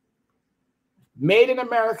this. Made in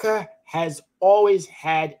America has always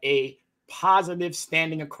had a positive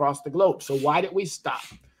standing across the globe. So why did we stop?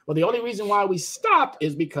 Well, the only reason why we stopped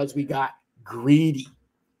is because we got greedy.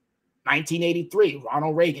 1983,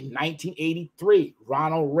 Ronald Reagan. 1983,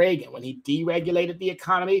 Ronald Reagan, when he deregulated the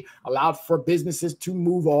economy, allowed for businesses to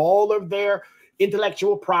move all of their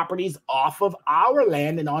intellectual properties off of our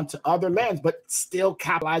land and onto other lands, but still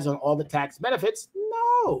capitalize on all the tax benefits.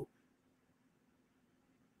 No.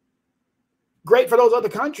 Great for those other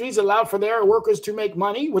countries, allowed for their workers to make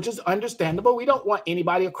money, which is understandable. We don't want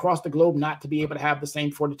anybody across the globe not to be able to have the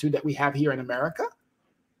same fortitude that we have here in America.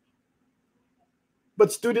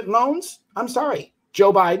 But student loans, I'm sorry,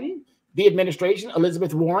 Joe Biden, the administration,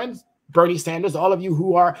 Elizabeth Warren, Bernie Sanders, all of you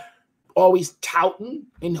who are always touting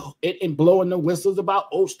and blowing the whistles about,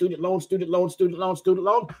 oh, student loan, student loan, student loan, student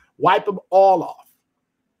loan, wipe them all off.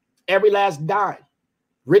 Every last dime.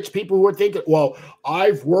 Rich people who are thinking, well,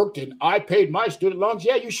 I've worked and I paid my student loans.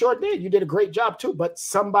 Yeah, you sure did. You did a great job too. But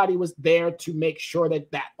somebody was there to make sure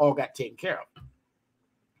that that all got taken care of.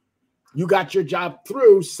 You got your job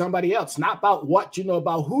through somebody else. Not about what you know,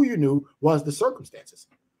 about who you knew, was the circumstances.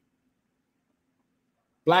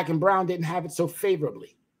 Black and brown didn't have it so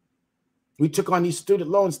favorably. We took on these student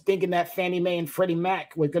loans thinking that Fannie Mae and Freddie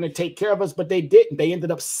Mac were going to take care of us, but they didn't. They ended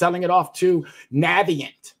up selling it off to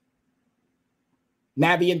Navient.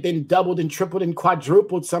 Navient then doubled and tripled and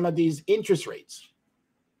quadrupled some of these interest rates.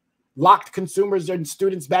 Locked consumers and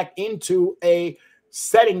students back into a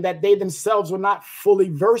setting that they themselves were not fully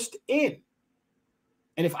versed in.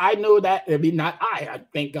 And if I know that, I mean, not I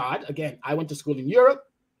thank God. Again, I went to school in Europe.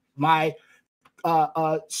 My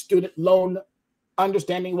student loan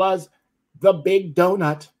understanding was the big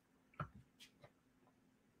donut.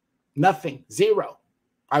 Nothing, zero.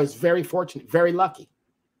 I was very fortunate, very lucky.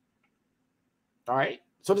 All right.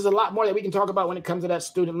 So there's a lot more that we can talk about when it comes to that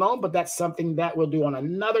student loan, but that's something that we'll do on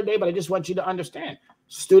another day. But I just want you to understand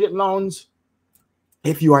student loans.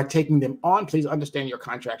 If you are taking them on, please understand your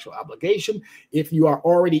contractual obligation. If you are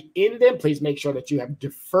already in them, please make sure that you have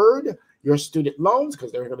deferred your student loans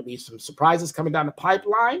because there are going to be some surprises coming down the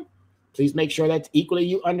pipeline. Please make sure that equally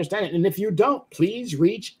you understand it. And if you don't, please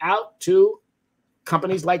reach out to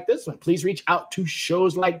companies like this one. Please reach out to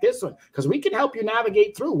shows like this one because we can help you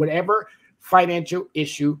navigate through whatever financial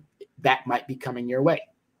issue that might be coming your way.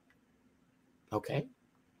 Okay?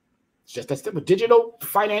 It's just that simple. Digital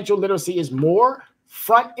financial literacy is more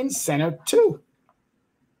front and center too.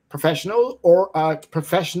 Professionals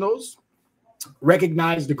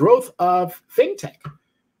recognize the growth of fintech.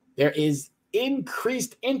 There is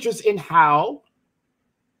increased interest in how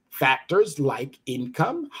factors like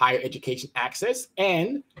income, higher education access,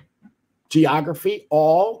 and geography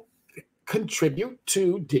all contribute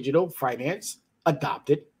to digital finance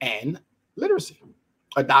adoptions and literacy.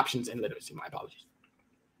 My apologies.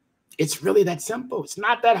 It's really that simple. It's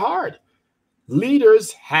not that hard.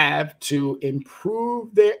 Leaders have to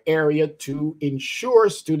improve their area to ensure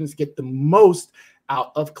students get the most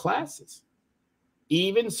out of classes.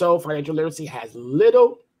 Even so, financial literacy has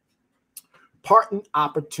little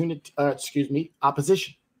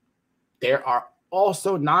opposition. There are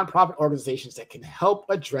also nonprofit organizations that can help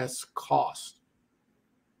address costs.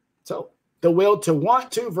 So the will to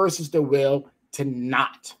want to versus the will to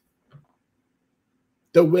not.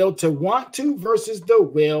 The will to want to versus the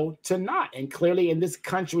will to not. And clearly in this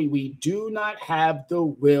country, we do not have the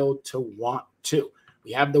will to want to.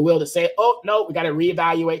 We have the will to say, oh, no, we got to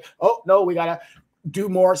reevaluate. Oh, no, we got to do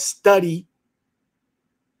more study.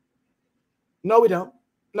 No, we don't.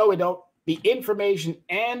 No, we don't. The information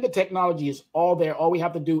and the technology is all there. All we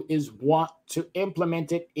have to do is want to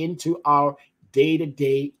implement it into our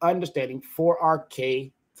day-to-day understanding for our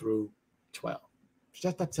K through 12. It's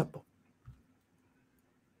just that simple.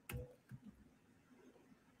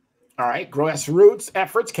 All right, grassroots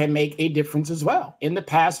efforts can make a difference as well. In the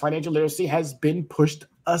past, financial literacy has been pushed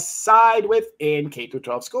aside within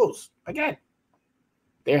K-12 schools. Again,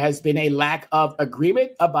 there has been a lack of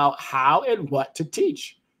agreement about how and what to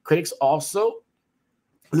teach. Critics also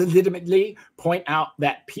legitimately point out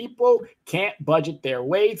that people can't budget their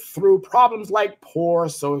way through problems like poor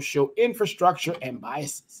social infrastructure and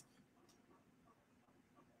biases.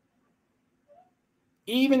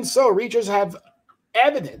 Even so, researchers have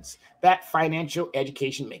evidence that financial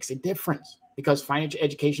education makes a difference because financial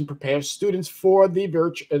education prepares students for the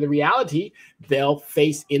reality they'll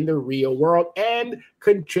face in the real world and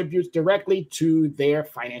contributes directly to their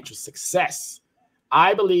financial success.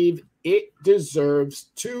 I believe it deserves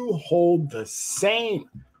to hold the same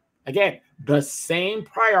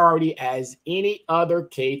priority as any other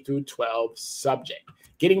K through 12 subject.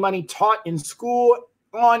 Getting money taught in school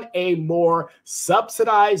on a more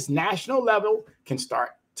subsidized national level can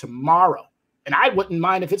start tomorrow. And I wouldn't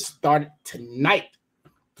mind if it started tonight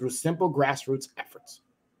through simple grassroots efforts.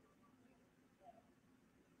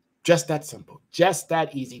 Just that simple, just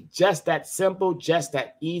that easy, just that simple, just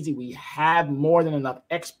that easy. We have more than enough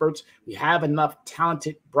experts. We have enough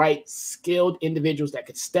talented, bright, skilled individuals that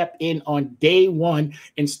could step in on day one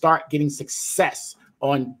and start getting success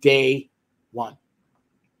on day one.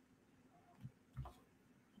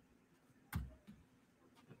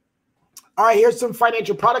 All right, here's some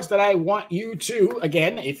financial products that I want you to,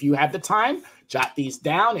 again, if you have the time, jot these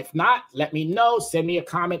down. If not, let me know. Send me a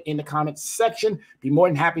comment in the comments section. Be more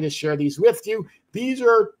than happy to share these with you. These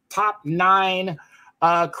are top 9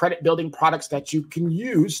 credit building products that you can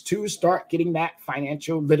use to start getting that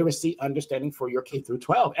financial literacy understanding for your K through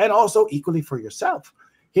 12 and also equally for yourself.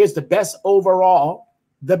 Here's the best overall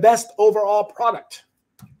product.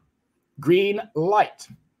 Green Light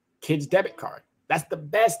Kids Debit Card. That's the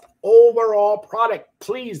best overall product.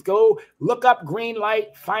 Please go look up Green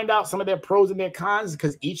Light, find out some of their pros and their cons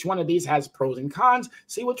because each one of these has pros and cons.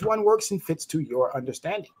 See which one works and fits to your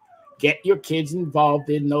understanding. Get your kids involved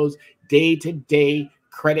in those day-to-day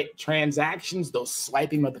credit transactions, those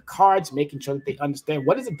swiping of the cards, making sure that they understand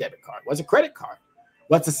what is a debit card, what's a credit card,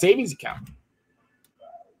 what's a savings account.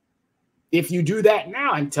 If you do that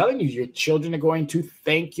now, I'm telling you, your children are going to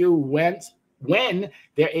thank you when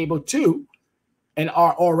they're able to and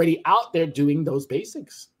are already out there doing those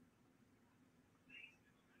basics.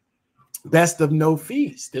 Best of no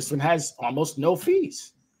fees. This one has almost no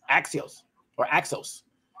fees. Axos.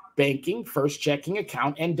 Banking, first checking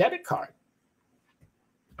account, and debit card.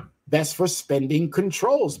 Best for spending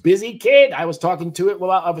controls. Busy Kid. I was talking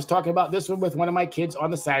about this one with one of my kids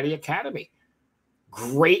on the Saturday Academy.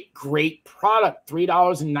 Great product.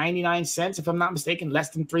 $3.99, if I'm not mistaken, less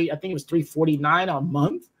than $3. I think it was $3.49 a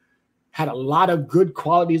month. Had a lot of good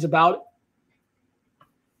qualities about it.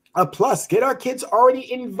 Plus, get our kids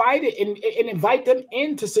already invited and invite them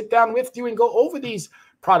in to sit down with you and go over these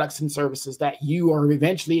products and services that you are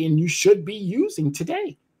eventually and you should be using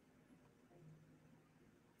today.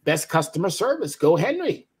 Best customer service. Go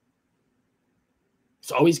Henry.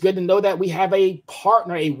 It's always good to know that we have a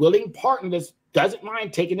partner, a willing partner that doesn't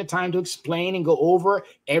mind taking the time to explain and go over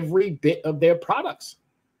every bit of their products.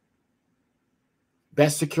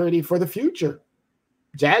 Best security for the future.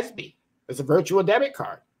 Jasby. It's a virtual debit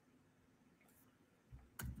card.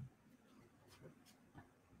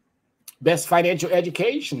 Best financial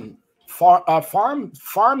education. Farm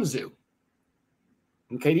Zoo.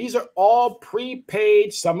 Okay, these are all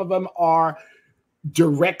prepaid. Some of them are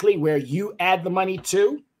directly where you add the money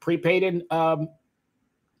to. Prepaid and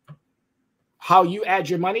how you add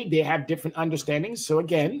your money, they have different understandings. So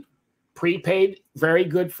again, prepaid, very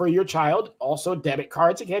good for your child. Also debit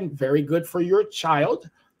cards, again, very good for your child.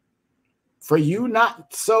 For you,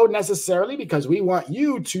 not so necessarily, because we want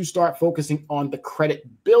you to start focusing on the credit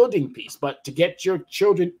building piece. But to get your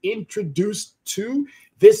children introduced to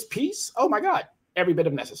this piece, oh my God, every bit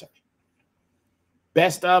of necessary.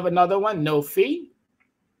 Best of another one, no fee.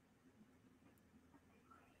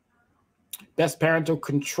 Best parental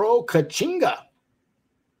control, Kachinga.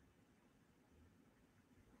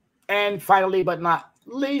 And finally, but not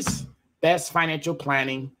least, best financial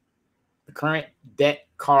planning, the current debt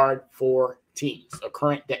card for teens, a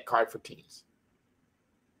current debt card for teens.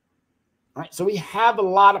 All right, so we have a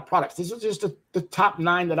lot of products. This was just the top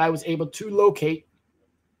 9 that I was able to locate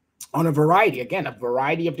on a variety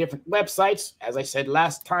of different websites. As I said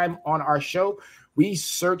last time on our show, we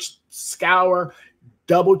search, scour,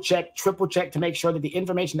 double check, triple check to make sure that the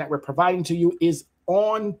information that we're providing to you is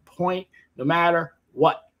on point no matter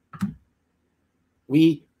what.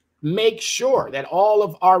 We make sure that all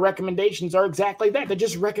of our recommendations are exactly that. They're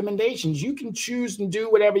just recommendations. You can choose and do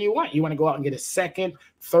whatever you want. You want to go out and get a second,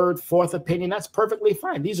 third, fourth opinion. That's perfectly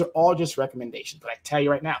fine. These are all just recommendations. But I tell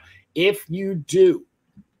you right now, if you do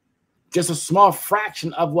just a small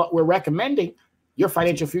fraction of what we're recommending, your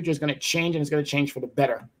financial future is going to change, and it's going to change for the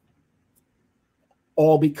better.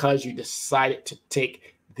 All because you decided to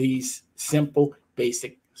take these simple,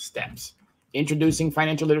 basic steps. Introducing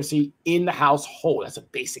financial literacy in the household. That's a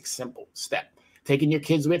basic, simple step. Taking your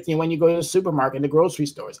kids with you when you go to the supermarket and the grocery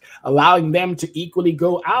stores. Allowing them to equally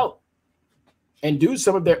go out and do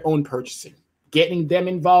some of their own purchasing. Getting them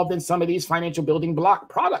involved in some of these financial building block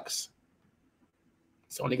products.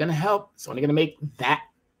 It's only going to help. It's only going to make that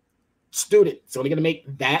student, it's only going to make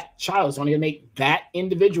that child, it's only going to make that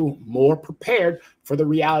individual more prepared for the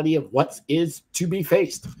reality of what is to be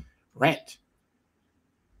faced. Rent,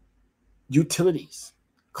 utilities,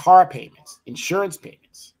 car payments, insurance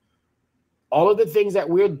payments, all of the things that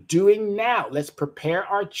we're doing now. Let's prepare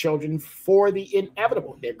our children for the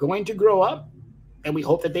inevitable. They're going to grow up, and we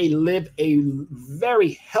hope that they live a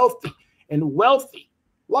very healthy and wealthy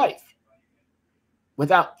life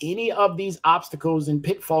without any of these obstacles and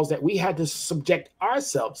pitfalls that we had to subject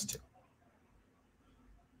ourselves to.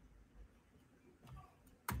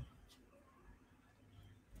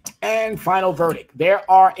 And final verdict. There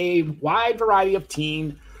are a wide variety of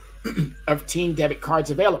teen debit cards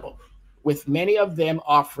available, with many of them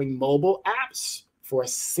offering mobile apps for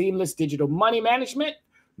seamless digital money management.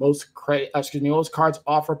 Most cards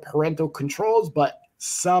offer parental controls, but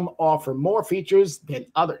some offer more features than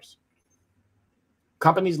others.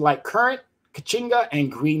 Companies like Current, Kachinga,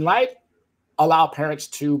 and Greenlight allow parents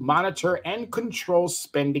to monitor and control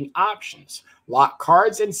spending options, lock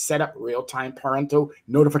cards, and set up real-time parental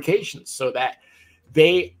notifications so that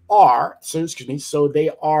they are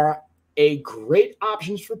a great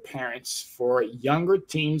options for parents for younger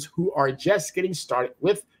teens who are just getting started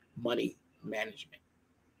with money management.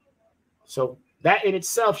 So that in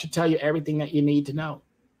itself should tell you everything that you need to know.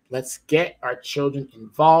 Let's get our children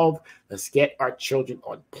involved. Let's get our children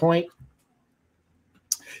on point.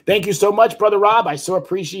 Thank you so much, Brother Rob. I so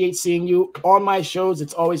appreciate seeing you on my shows.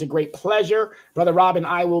 It's always a great pleasure. Brother Rob and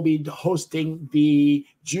I will be hosting the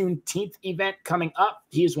Juneteenth event coming up.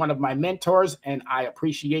 He is one of my mentors, and I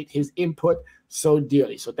appreciate his input so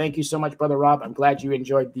dearly. So thank you so much, Brother Rob. I'm glad you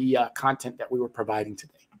enjoyed the content that we were providing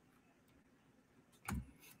today.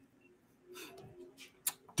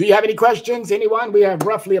 Do you have any questions, anyone? We have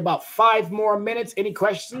roughly about 5 more minutes. Any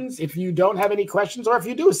questions? If you don't have any questions, or if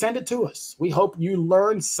you do, send it to us. We hope you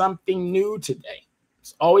learned something new today.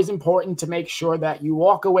 It's always important to make sure that you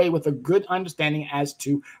walk away with a good understanding as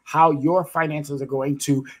to how your finances are going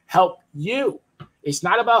to help you. It's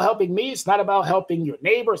not about helping me. It's not about helping your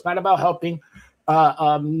neighbor. It's not about helping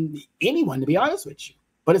anyone, to be honest with you.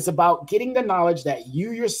 But it's about getting the knowledge that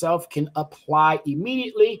you yourself can apply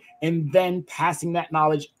immediately, and then passing that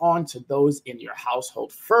knowledge on to those in your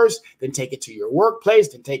household first, then take it to your workplace,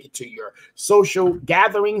 then take it to your social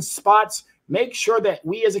gathering spots. Make sure that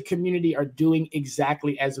we as a community are doing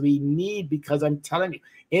exactly as we need, because I'm telling you,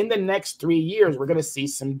 in the next 3 years, we're going to see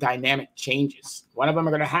some dynamic changes. One of them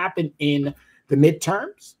are going to happen in the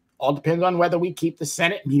midterms. All depends on whether we keep the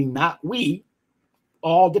Senate, meaning not we.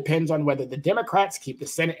 All depends on whether the Democrats keep the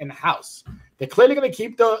Senate and the House. They're clearly going to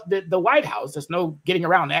keep the White House. There's no getting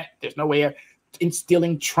around that. There's no way of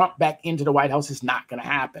instilling Trump back into the White House. Is not going to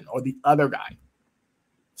happen. Or the other guy.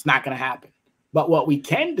 It's not going to happen. But what we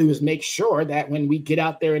can do is make sure that when we get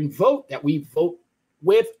out there and vote, that we vote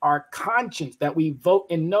with our conscience, that we vote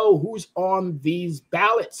and know who's on these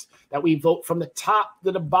ballots, that we vote from the top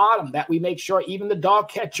to the bottom, that we make sure even the dog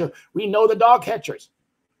catcher, we know the dog catchers.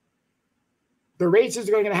 The races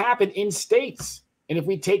are going to happen in states. And if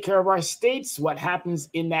we take care of our states, what happens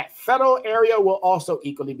in that federal area will also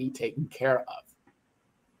equally be taken care of.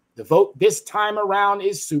 The vote this time around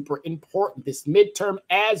is super important, this midterm,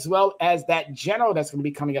 as well as that general that's going to be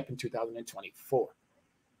coming up in 2024.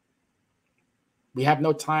 We have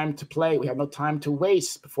no time to play. We have no time to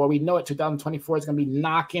waste. Before we know it, 2024 is going to be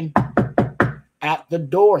knocking at the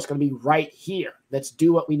door. It's going to be right here. Let's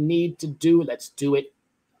do what we need to do. Let's do it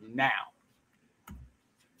now.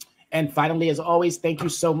 And finally, as always, thank you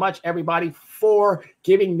so much, everybody, for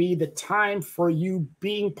giving me the time, for you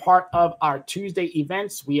being part of our Tuesday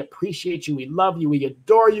events. We appreciate you. We love you. We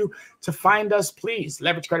adore you. To find us, please,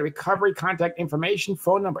 Leverage Credit Recovery, contact information,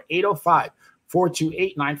 phone number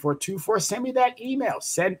 805-428-9424. Send me that email.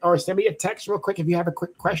 Send me a text real quick if you have a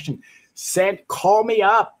quick question. Call me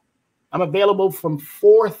up. I'm available from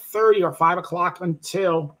 4:30 or 5 o'clock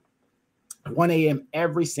until 1 a.m.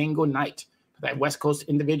 every single night. That West Coast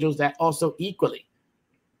individuals that also equally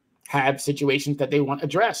have situations that they want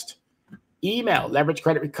addressed. Email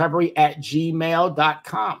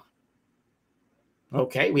leveragecreditrecovery@gmail.com.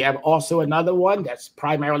 Okay, we have also another one that's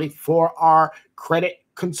primarily for our credit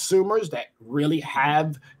consumers that really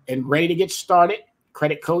have and ready to get started.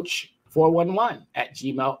 Credit Coach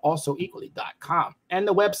 411@gmail, also equally.com. And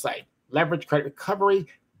the website,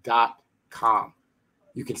 leveragecreditrecovery.com.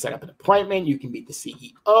 You can set up an appointment. You can meet the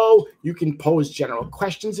CEO. You can pose general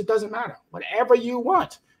questions. It doesn't matter. Whatever you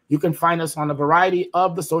want. You can find us on a variety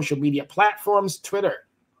of the social media platforms, Twitter,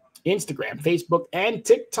 Instagram, Facebook, and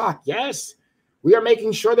TikTok. Yes, we are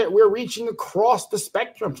making sure that we're reaching across the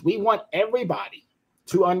spectrums. We want everybody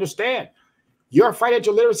to understand your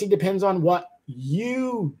financial literacy depends on what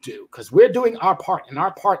you do, because we're doing our part. And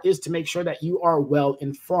our part is to make sure that you are well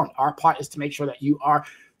informed. Our part is to make sure that you are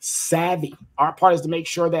savvy. Our part is to make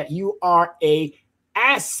sure that you are an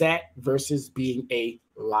asset versus being a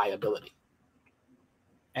liability.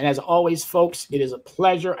 And as always, folks, it is a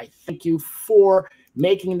pleasure. I thank you for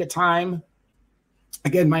making the time.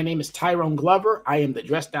 Again, my name is Tyrone Glover. I am the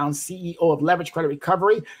Dress Down CEO of Leverage Credit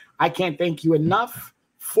Recovery. I can't thank you enough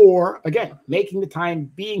for, again, making the time,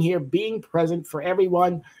 being here, being present for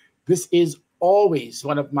everyone. This is always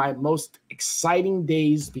one of my most exciting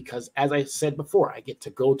days because, as I said before, I get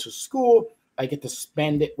to go to school. I get to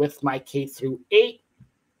spend it with my K-8.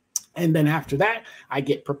 And then after that, I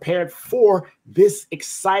get prepared for this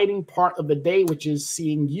exciting part of the day, which is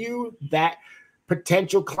seeing you, that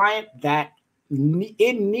potential client, that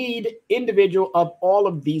in need individual of all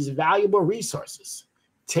of these valuable resources.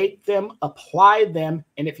 Take them, apply them.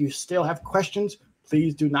 And if you still have questions,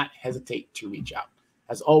 please do not hesitate to reach out.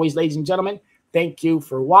 As always, ladies and gentlemen, thank you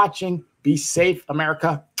for watching. Be safe,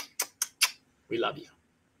 America. We love you.